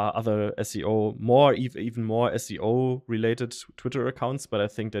 There are other SEO, even more SEO related Twitter accounts, but I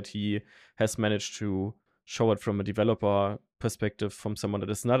think that he has managed to show it from a developer perspective, from someone that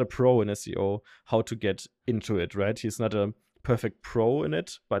is not a pro in SEO, how to get into it, right? He's not a perfect pro in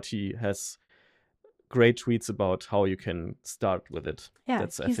it, but he has great tweets about how you can start with it. Yeah,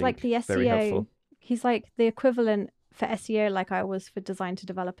 that's, he's I think, like the SEO. Very helpful. He's like the equivalent for SEO like I was for design to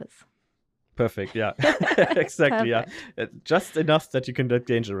developers. Perfect, yeah. Exactly, yeah. Just enough that you can get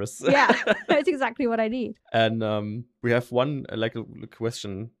dangerous. Yeah, that's exactly what I need. And we have one, like a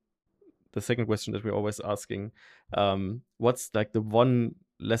question, the second question that we're always asking. What's like the one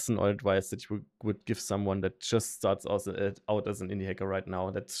lesson or advice that you would give someone that just starts out as an indie hacker right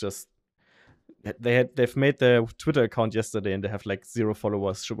now? That's just, they've made their Twitter account yesterday and they have like 0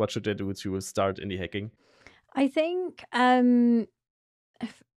 followers. What should they do to start indie hacking? I think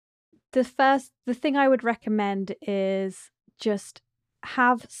the thing I would recommend is just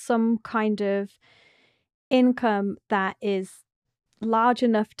have some kind of income that is large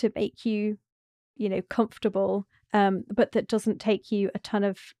enough to make you, comfortable, but that doesn't take you a ton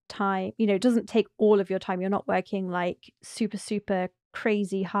of time. It doesn't take all of your time. You're not working like super, super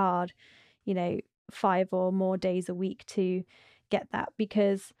crazy hard, 5 or more days a week to get that.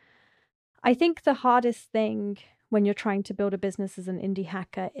 Because I think the hardest thing when you're trying to build a business as an indie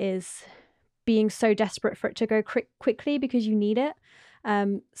hacker is being so desperate for it to go quickly because you need it.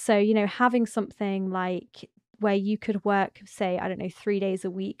 So, having something like where you could work, say, 3 days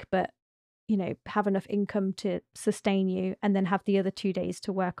a week, but, have enough income to sustain you, and then have the other 2 days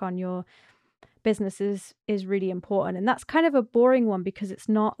to work on your business is really important. And that's kind of a boring one because it's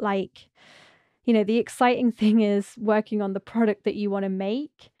not like, the exciting thing is working on the product that you want to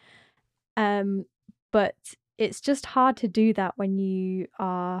make. But it's just hard to do that when you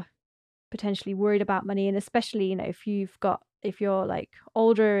are potentially worried about money. And especially, if you're like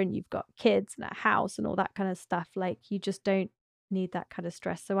older and you've got kids and a house and all that kind of stuff, like you just don't need that kind of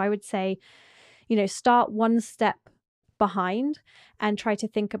stress. So I would say, start one step behind and try to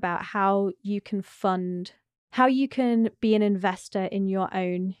think about how you can be an investor in your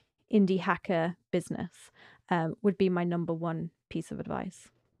own indie hacker business, would be my number one piece of advice.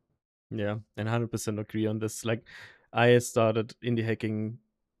 Yeah, and 100% agree on this. Like, I started indie hacking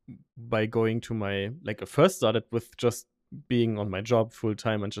by going to I first started with just being on my job full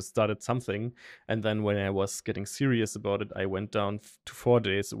time and just started something. And then when I was getting serious about it, I went down to 4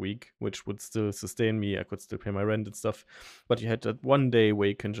 days a week, which would still sustain me. I could still pay my rent and stuff. But you had that one day where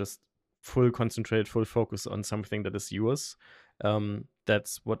you can just full focus on something that is yours.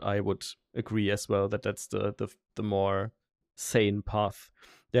 That's what I would agree as well, that's the more sane path.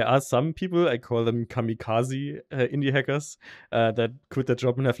 There are some people, I call them kamikaze indie hackers, that quit their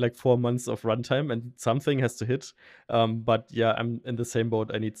job and have like 4 months of runtime, and something has to hit. But yeah, I'm in the same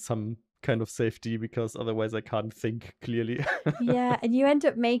boat. I need some kind of safety because otherwise I can't think clearly. Yeah, and you end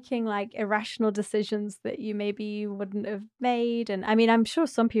up making like irrational decisions that you maybe wouldn't have made. And I mean, I'm sure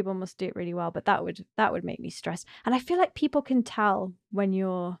some people must do it really well, but that would make me stressed. And I feel like people can tell when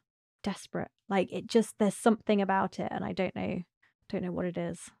you're desperate. Like there's something about it, and I don't know what it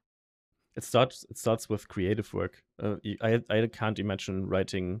is. It starts with creative work. I can't imagine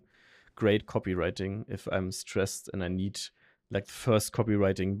writing great copywriting if I'm stressed and I need like the first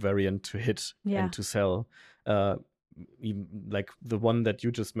copywriting variant to hit and to sell. like the one that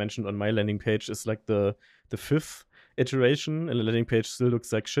you just mentioned on my landing page is like the fifth iteration, and the landing page still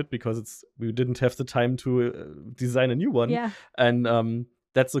looks like shit because we didn't have the time to design a new one. Yeah. And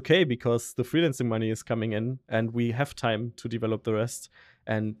that's okay because the freelancing money is coming in and we have time to develop the rest.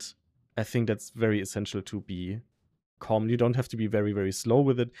 And I think that's very essential to be calm. You don't have to be very, very slow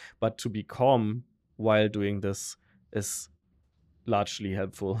with it, but to be calm while doing this is largely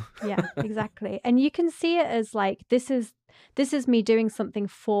helpful. Yeah, exactly. And you can see it as like, this is me doing something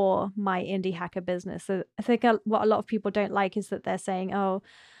for my indie hacker business. So I think what a lot of people don't like is that they're saying, oh,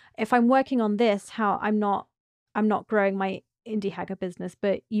 if I'm working on this, how I'm not growing my indie hacker business.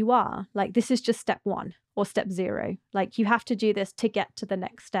 But you are. Like, this is just step 1 or step 0. Like, you have to do this to get to the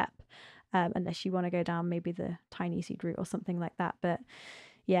next step, unless you want to go down maybe the tiny seed route or something like that. But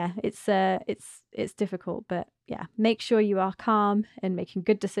yeah, it's difficult, but yeah, make sure you are calm and making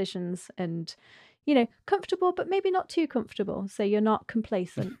good decisions and, you know, comfortable, but maybe not too comfortable. So you're not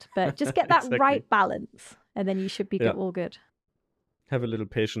complacent, but just get that Exactly. right balance, and then you should be all good. Have a little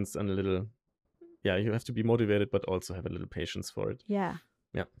patience and a little, you have to be motivated, but also have a little patience for it. Yeah.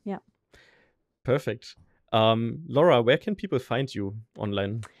 Perfect. Laura, where can people find you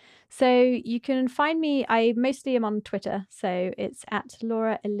online? So you can find me, I mostly am on Twitter. So it's at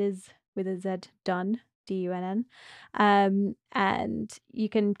Laura Eliz with a Z Dunn, D-U-N-N. And you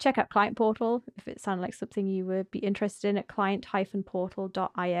can check out Client Portal if it sounded like something you would be interested in at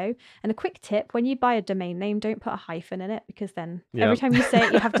client-portal.io. And a quick tip, when you buy a domain name, don't put a hyphen in it, because then every time you say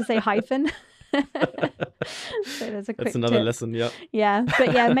it, you have to say hyphen. So there's a quick That's another tip. lesson. Yeah,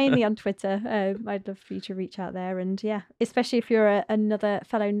 but yeah, mainly on Twitter. I'd love for you to reach out there, and yeah, especially if you're another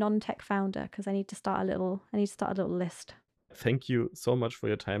fellow non-tech founder, because I need to start a little list. Thank you so much for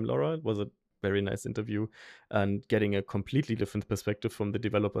your time, Laura. It was a very nice interview and getting a completely different perspective from the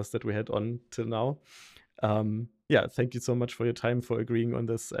developers that we had on till now. Thank you so much for your time, for agreeing on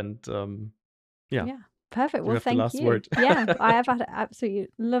this, and Yeah. Perfect. Well, you have thank the last you. word. Yeah, I have had an absolutely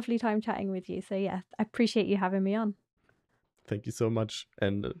lovely time chatting with you. So yeah, I appreciate you having me on. Thank you so much,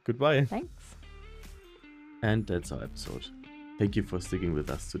 and goodbye. Thanks. And that's our episode. Thank you for sticking with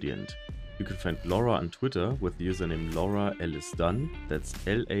us to the end. You can find Laura on Twitter with the username Laura Eliz Dunn. That's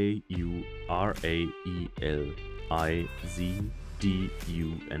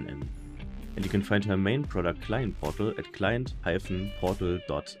LauraElizDunn. And you can find her main product, Client Portal, at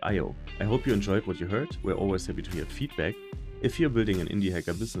client-portal.io. I hope you enjoyed what you heard. We're always happy to hear feedback. If you're building an indie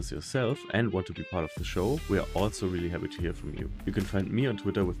hacker business yourself and want to be part of the show, we are also really happy to hear from you. You can find me on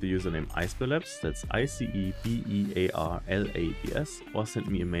Twitter with the username IceBearLabs, that's ICEBEARLABS, or send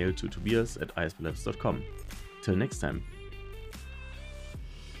me a mail to tobias@icebearlabs.com. Till next time.